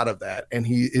get a lot of that. And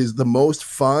he is the most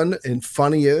fun and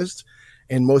funniest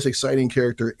and most exciting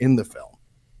character in the film.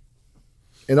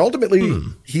 And ultimately,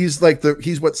 he's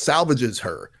what salvages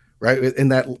her, right, in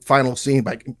that final scene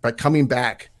by coming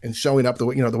back and showing up the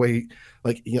way,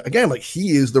 again,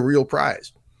 he is the real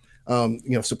prize.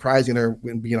 Surprising her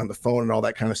when being on the phone and all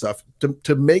that kind of stuff,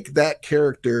 to make that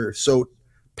character so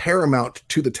paramount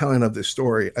to the telling of this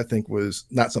story, I think was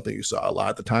not something you saw a lot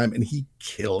at the time, and he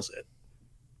kills it.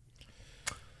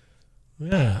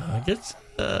 Yeah, I guess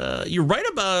you're right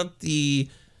about the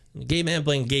gay man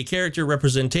playing gay character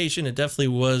representation. It definitely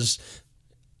was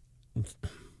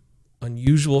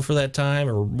unusual for that time,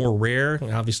 or more rare.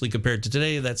 And obviously, compared to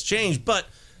today, that's changed. But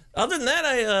other than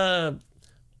that,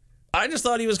 I just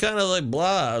thought he was kind of like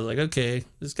blah. I was like, okay,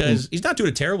 this guy's he's not doing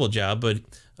a terrible job, but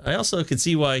I also could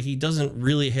see why he doesn't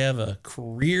really have a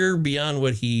career beyond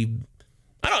what he,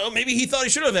 I don't know, maybe he thought he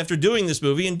should have after doing this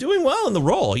movie and doing well in the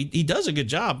role. He does a good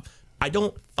job. I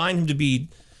don't find him to be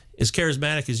as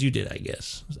charismatic as you did, I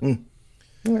guess.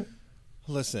 So.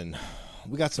 Listen,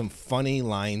 we got some funny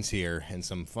lines here and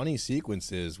some funny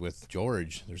sequences with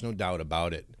George. There's no doubt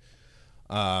about it.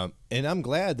 And I'm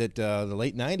glad that the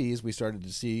late 90s, we started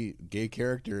to see gay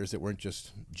characters that weren't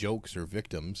just jokes or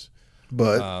victims.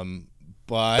 But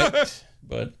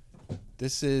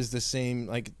this is the same,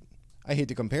 I hate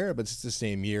to compare it, but it's the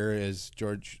same year as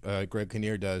Greg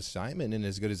Kinnear does Simon in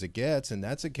As Good as It Gets, and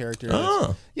that's a character.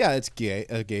 It's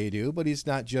a gay dude, but he's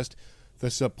not just the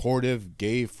supportive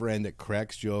gay friend that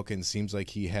cracks joke and seems like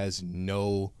he has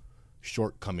no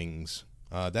shortcomings.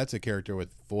 That's a character with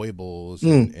foibles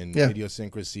and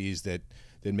idiosyncrasies that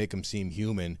make him seem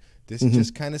human. This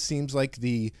just kind of seems like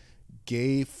the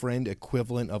gay friend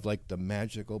equivalent of the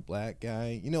magical black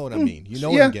guy. You know what I mean? You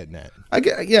know what I'm getting at.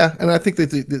 And I think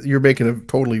that you're making a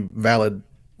totally valid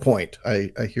point.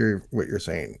 I hear what you're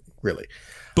saying, really.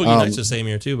 Boogie Nights the same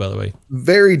year too, by the way.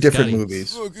 Very different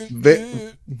movies.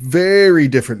 Very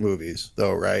different movies,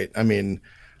 though, right? I mean,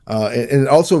 and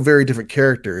also very different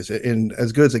characters. And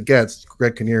As Good as It Gets,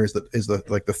 Greg Kinnear is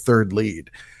the third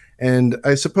lead. And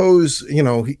I suppose,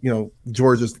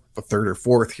 George is the third or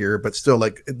fourth here, but still,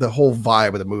 the whole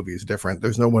vibe of the movie is different.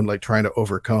 There's no one trying to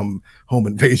overcome home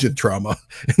invasion trauma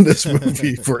in this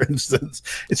movie, for instance.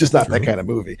 It's just not that kind of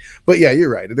movie. But yeah,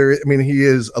 you're right. He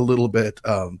is a little bit,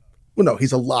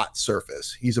 he's a lot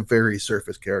surface. He's a very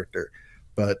surface character,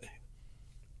 but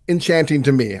enchanting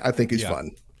to me. I think he's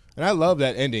fun. And I love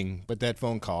that ending, but that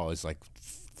phone call is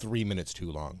 3 minutes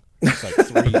too long.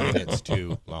 It's 3 minutes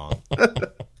too long.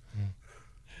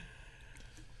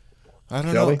 I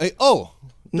don't know. Hey,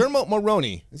 Dermot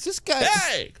Mulroney. Is this guy?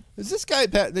 Hey! Is this guy?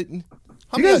 You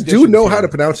guys do know how to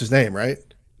pronounce his name, right?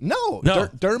 No.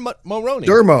 Dermot Mulroney.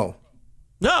 Dermo.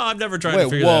 No, I've never tried to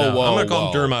figure that out. I'm going to call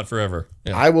him Dermot forever.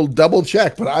 Yeah. I will double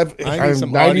check, but I'm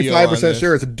 95%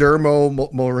 sure it's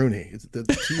Dermo Mulroney. The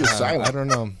T is silent. I don't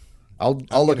know.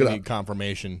 I'll look it up.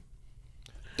 Confirmation.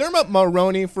 Dermot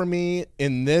Mulroney, for me,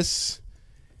 in this,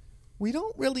 we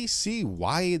don't really see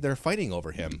why they're fighting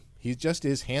over him. He just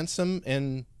is handsome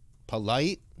and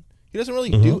polite. He doesn't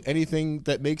really do anything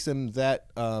that makes him that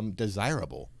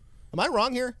desirable. Am I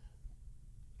wrong here?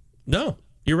 No,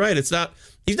 you're right. He's not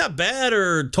bad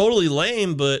or totally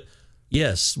lame, but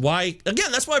yes. Why?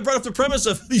 Again, that's why I brought up the premise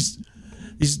of these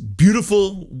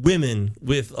beautiful women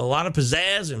with a lot of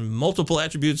pizzazz and multiple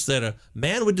attributes that a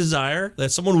man would desire,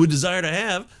 that someone would desire to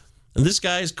have. And this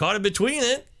guy's caught in between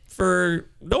it for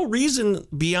no reason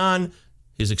beyond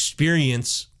his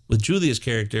experience with Julia's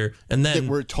character, and then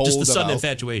we're told just the sudden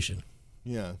infatuation.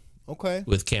 Yeah. Okay.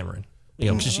 With Cameron.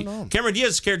 Cameron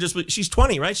Diaz's character, she's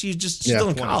 20, right? She's still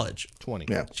in 20. college. 20.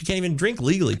 Yeah. She can't even drink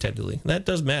legally, technically. That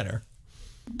does matter.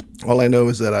 All I know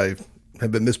is that I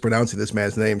have been mispronouncing this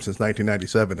man's name since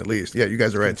 1997, at least. Yeah, you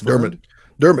guys are right. It's Dermot.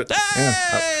 Hey! Yeah.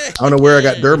 I don't know where I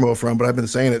got Dermo from, but I've been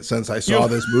saying it since I saw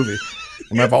this movie.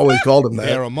 And I've always called him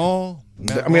that.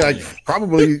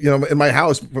 Probably, in my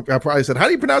house, I probably said, "How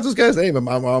do you pronounce this guy's name?" And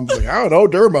my mom's like, "I don't know,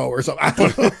 Dermo or something." I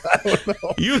don't know.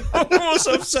 You almost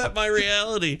upset my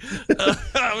reality.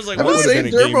 I was like, "I've been saying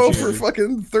Dermo for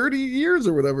fucking 30 years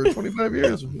or whatever, 25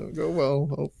 years." Go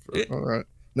well. All right,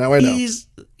 now I know.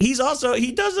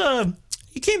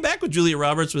 He came back with Julia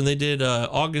Roberts when they did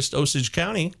August Osage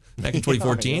County back in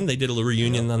 2014. They did a little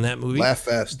reunion on that movie. Laugh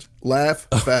fest.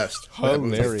 Hilarious.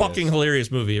 It's a fucking hilarious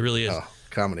movie. It really is.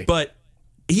 Comedy. But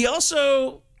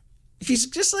he's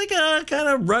just like a kind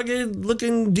of rugged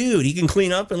looking dude. He can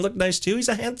clean up and look nice too. He's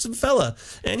a handsome fella.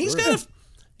 And he's had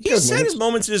his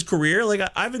moments in his career.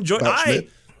 I've enjoyed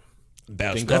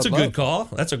That's a good call.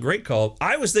 That's a great call.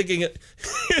 I was thinking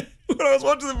when I was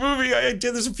watching the movie, I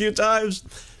did this a few times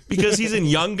because he's in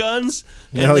Young Guns.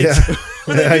 Oh yeah,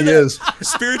 yeah, he is.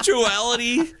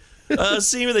 Spirituality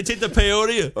scene where they take the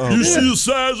peyote. You see the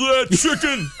size of that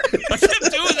chicken? I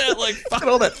kept doing that like. Got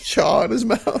all that chaw in his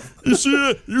mouth. You see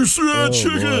that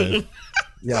chicken? Boy.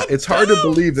 Yeah, it's hard to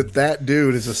believe that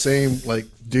dude is the same like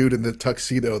dude in the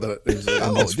tuxedo that is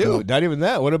in this film. Not even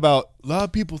that. What about a lot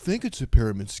of people think it's a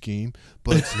pyramid scheme,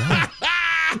 but it's not.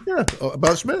 Yeah,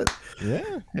 about Schmidt.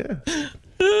 Yeah. Yeah.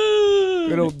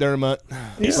 Good old Dermot.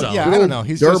 Yeah, I don't know.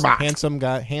 He's just a Dermot.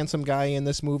 handsome guy in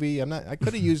this movie. I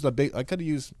could have used a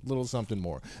little something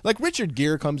more. Like Richard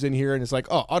Gere comes in here and it's like,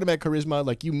 oh, automatic charisma,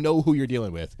 like you know who you're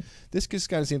dealing with. This just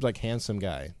kind of seems like handsome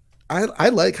guy. I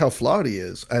like how flawed he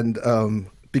is, and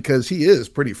because he is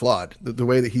pretty flawed. The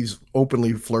way that he's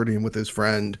openly flirting with his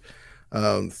friend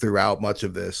throughout much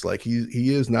of this, like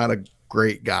he is not a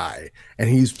great guy, and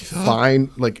he's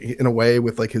fine, like in a way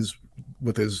with like his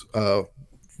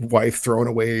wife throwing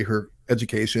away her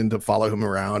education to follow him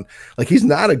around. Like he's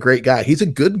not a great guy. He's a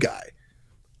good guy,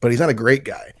 but he's not a great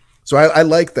guy. So I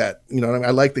like that, you know what I mean?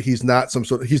 I like that he's not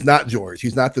he's not George.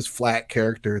 He's not this flat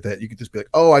character that you could just be like,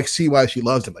 oh, I see why she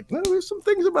loves him. Like, no, there's some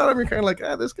things about him you're kind of like,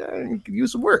 this guy could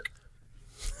use some work.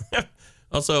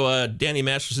 Also, Danny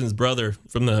Masterson's brother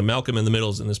from the Malcolm in the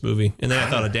Middle's in this movie. And then I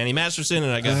thought of Danny Masterson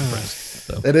and I got impressed.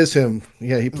 So. That is him.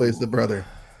 Yeah, he plays the brother.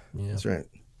 Yeah. That's right.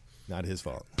 Not his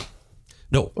fault.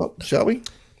 No. Well, shall we?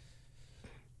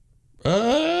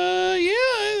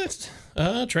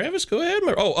 Travis, go ahead.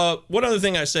 One other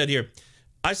thing I said here.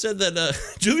 I said that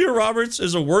Julia Roberts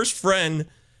is a worse friend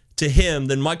to him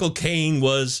than Michael Caine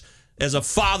was as a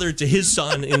father to his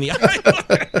son in The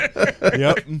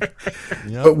Island.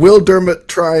 Yep. But will Dermot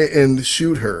try and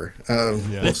shoot her?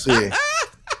 We'll see.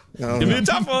 It'll be a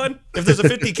tough one. If there's a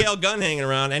 50 cal gun hanging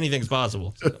around, anything's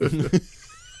possible.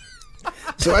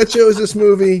 So I chose this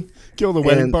movie. Kill the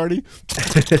wedding party.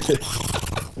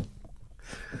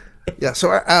 Yeah,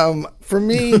 so for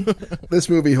me, this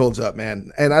movie holds up,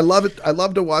 man, and I love it. I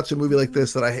love to watch a movie like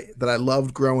this that I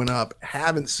loved growing up,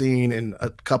 haven't seen in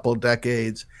a couple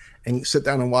decades, and sit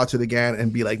down and watch it again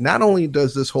and be like, not only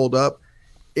does this hold up,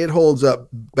 it holds up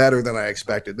better than I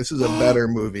expected. This is a better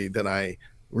movie than I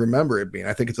remember it being.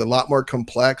 I think it's a lot more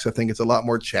complex. I think it's a lot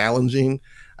more challenging.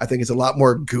 I think it's a lot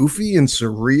more goofy and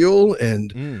surreal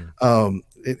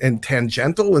and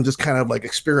tangential and just kind of like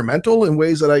experimental in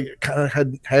ways that I kind of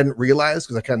hadn't realized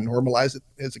because I kind of normalized it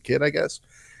as a kid, I guess.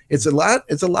 It's a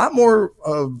lot more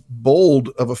bold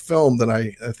of a film than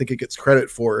I think it gets credit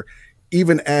for,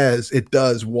 even as it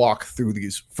does walk through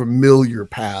these familiar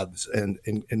paths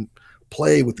and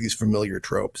play with these familiar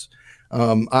tropes.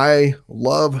 I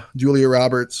love Julia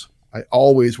Roberts. I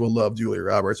always will love Julia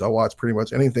Roberts. I'll watch pretty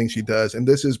much anything she does. And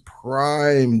this is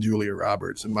prime Julia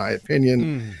Roberts, in my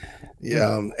opinion.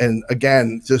 Yeah. And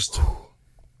again, just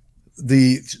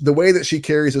the way that she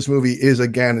carries this movie is,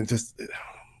 again,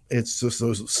 it's just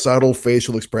those subtle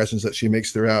facial expressions that she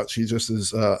makes throughout. She just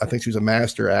is, I think she's a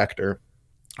master actor.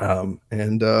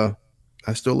 And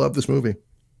I still love this movie.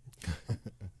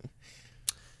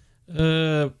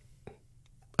 I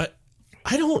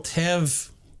don't have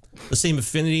the same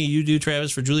affinity you do,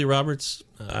 Travis, for Julia Roberts.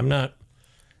 I'm not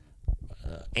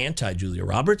anti-Julia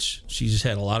Roberts. She's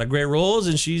had a lot of great roles,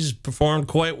 and she's performed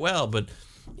quite well. But,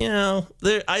 you know,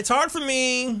 it's hard for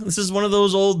me. This is one of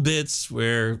those old bits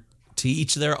where to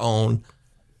each their own.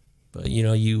 But, you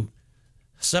know, you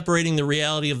separating the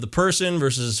reality of the person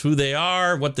versus who they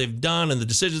are, what they've done, and the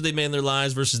decisions they made in their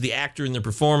lives versus the actor and their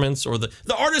performance, or the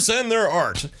artist and their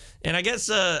art. And I guess,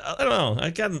 I don't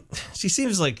know, she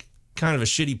seems like kind of a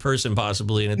shitty person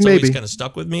possibly, and it's always kind of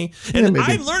stuck with me. And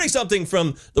I'm learning something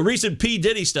from the recent P.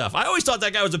 Diddy stuff. I always thought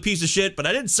that guy was a piece of shit, but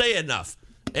I didn't say it enough.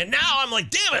 And now I'm like,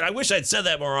 damn it, I wish I'd said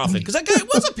that more often, because that guy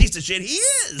was a piece of shit. He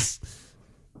is.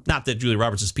 Not that Julia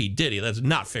Roberts is Pete Diddy. That's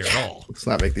not fair at all. Let's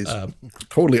not make these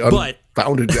totally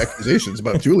unfounded accusations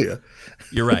about Julia.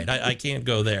 You're right. I can't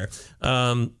go there.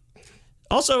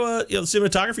 Also, the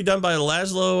cinematography done by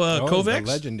Laszlo Kovacs.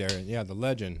 The legendary. Yeah, the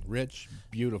legend. Rich,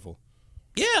 beautiful.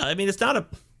 Yeah, I mean, it's not a...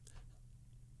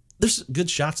 There's good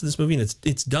shots in this movie, and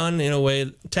it's done in a way...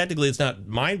 Technically, it's not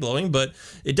mind-blowing, but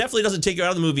it definitely doesn't take you out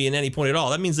of the movie in any point at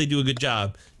all. That means they do a good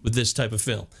job with this type of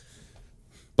film.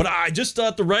 But I just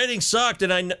thought the writing sucked,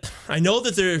 and I know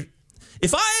that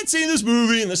if I had seen this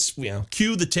movie, and this,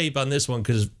 cue the tape on this one,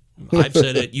 because I've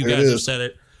said it, you guys have said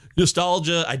it.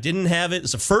 Nostalgia, I didn't have it.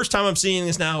 It's the first time I'm seeing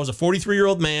this now. I was a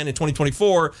 43-year-old man in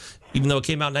 2024, even though it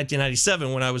came out in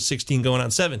 1997 when I was 16 going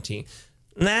on 17.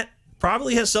 And that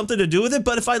probably has something to do with it,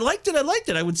 but if I liked it,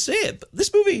 I would say it. But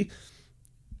this movie,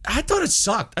 I thought it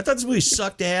sucked. I thought this movie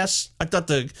sucked ass. I thought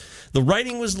the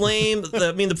writing was lame.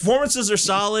 The performances are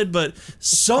solid, but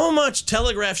so much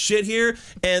telegraph shit here.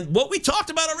 And what we talked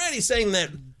about already, saying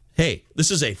that, hey, this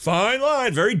is a fine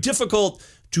line, very difficult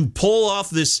to pull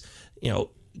off this,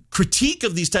 critique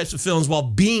of these types of films while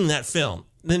being that film.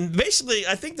 Then basically,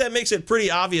 I think that makes it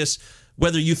pretty obvious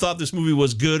whether you thought this movie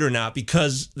was good or not,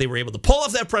 because they were able to pull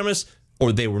off that premise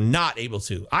or they were not able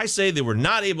to. I say they were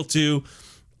not able to.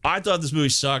 I thought this movie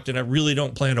sucked, and I really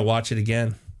don't plan to watch it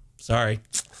again. Sorry.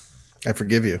 I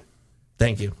forgive you.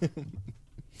 Thank you.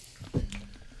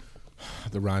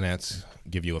 The Ronettes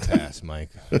give you a pass,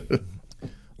 Mike.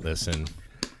 Listen,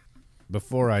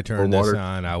 before I turned this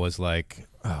on, I was like,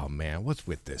 oh, man, what's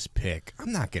with this pick?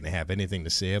 I'm not going to have anything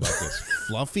to say about this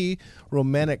fluffy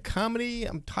romantic comedy.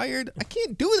 I'm tired. I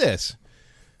can't do this.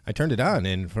 I turned it on,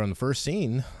 and from the first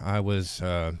scene, I was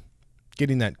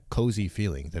getting that cozy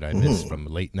feeling that I miss from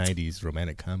late 90s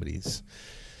romantic comedies.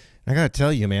 And I got to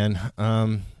tell you, man,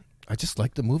 I just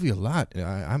like the movie a lot.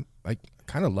 I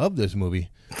kind of love this movie.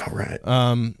 All right.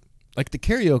 Like the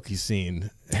karaoke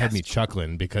scene had me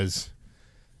chuckling because,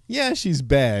 yeah, she's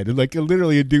bad. And like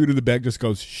literally a dude in the back just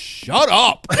goes, "Shut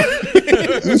up."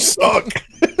 You suck.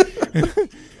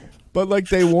 But like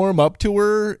they warm up to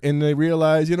her and they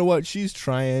realize, you know what, she's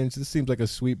trying. This seems like a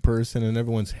sweet person and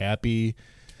everyone's happy.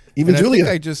 Even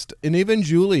Julia. Even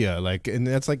Julia, like, and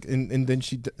that's like, and then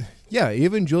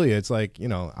even Julia, it's like,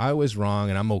 I was wrong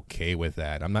and I'm okay with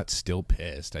that. I'm not still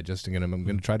pissed. I'm going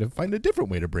to try to find a different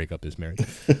way to break up this marriage.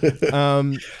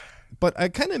 But I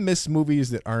kind of miss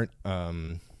movies that aren't, I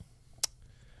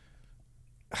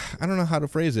don't know how to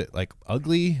phrase it, like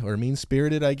ugly or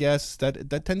mean-spirited, I guess.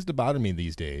 That tends to bother me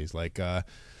these days. Like,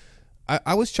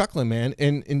 I was chuckling, man,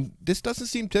 and this doesn't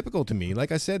seem typical to me.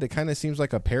 Like I said, it kind of seems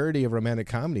like a parody of romantic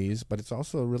comedies, but it's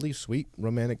also a really sweet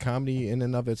romantic comedy in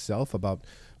and of itself about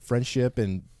friendship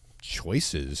and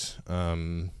choices.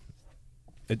 I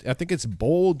think it's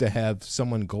bold to have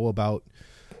someone go about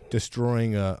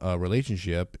destroying a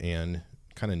relationship and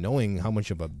kind of knowing how much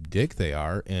of a dick they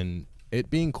are, and it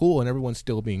being cool and everyone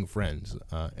still being friends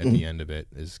at the end of it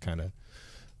is kind of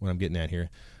what I'm getting at here.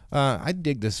 I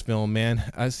dig this film, man.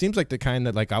 It seems like the kind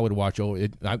that like I would watch. I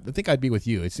think I'd be with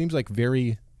you. It seems like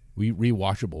very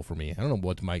rewatchable for me. I don't know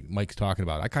what Mike's talking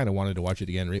about. I kind of wanted to watch it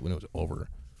again right when it was over.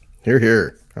 Here,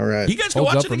 here. All right. You guys can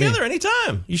watch it together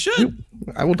anytime. You should.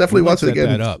 I will definitely watch it again.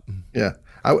 That up. Yeah.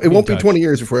 It won't be 20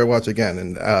 years before I watch it again.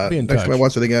 And next time I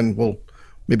watch it again, we'll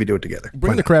maybe do it together.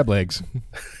 Bring the crab legs.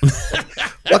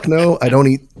 Fuck no, I don't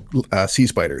eat sea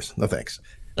spiders. No thanks.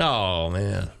 Oh,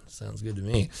 man. Sounds good to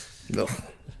me. No.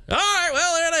 All right,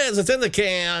 well, there it is. It's in the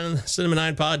can. Cinema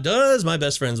 9 Pod does My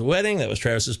Best Friend's Wedding. That was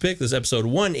Travis's pick. This is episode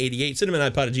 188,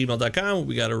 cinema9pod@gmail.com.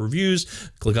 We got our reviews.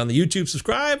 Click on the YouTube,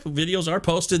 subscribe. Videos are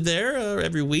posted there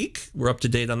every week. We're up to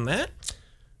date on that.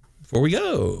 Before we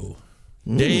go,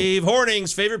 Dave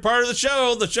Horning's favorite part of the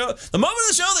show, the moment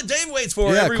of the show that Dave waits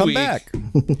for every week. Yeah,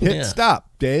 come back. Hit stop,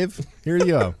 Dave. Here you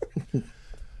go.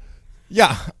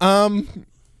 Yeah,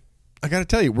 I got to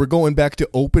tell you, we're going back to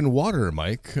open water,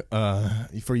 Mike,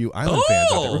 for you island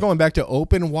fans out there. We're going back to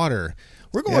open water.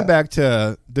 We're going back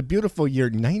to the beautiful year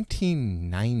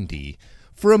 1990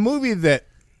 for a movie that,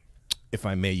 if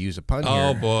I may use a pun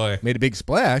here, made a big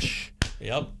splash.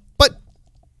 Yep. But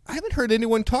I haven't heard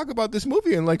anyone talk about this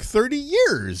movie in like 30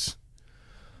 years.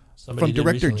 From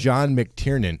director John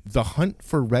McTiernan, The Hunt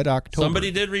for Red October.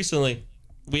 Somebody did recently.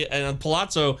 And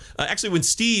Palazzo, actually, when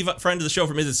Steve, a friend of the show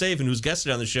from Is It Safe and who's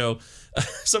guested on the show,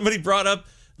 somebody brought up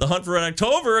The Hunt for Red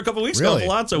October a couple weeks ago.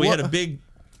 Palazzo, we had a big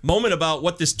moment about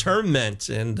what this term meant,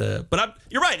 and but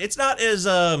you're right, it's not as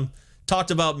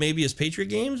talked about maybe as Patriot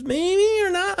Games, maybe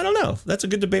or not. I don't know. That's a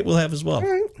good debate we'll have as well.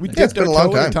 We dipped our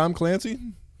toe into Tom Clancy.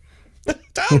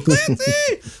 Tom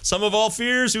Clancy. Some of all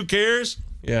fears. Who cares?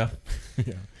 Yeah.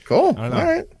 Cool. All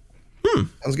right.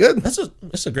 Sounds good.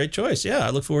 That's a great choice. Yeah,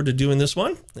 I look forward to doing this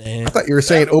one. And I thought you were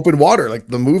saying open water, like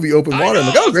the movie Open Water. I'm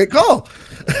like, oh, great call.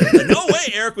 No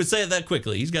way Eric would say it that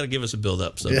quickly. He's got to give us a build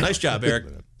up. So nice job, Eric.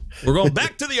 We're going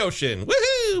back to the ocean.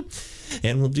 Woohoo!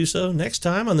 And we'll do so next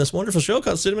time on this wonderful show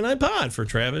called Cinema 9 Pod. For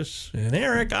Travis and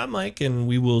Eric, I'm Mike, and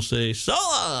we will say so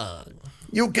long.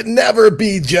 You can never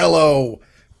be Jello.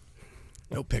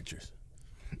 No pictures.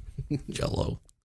 Jello.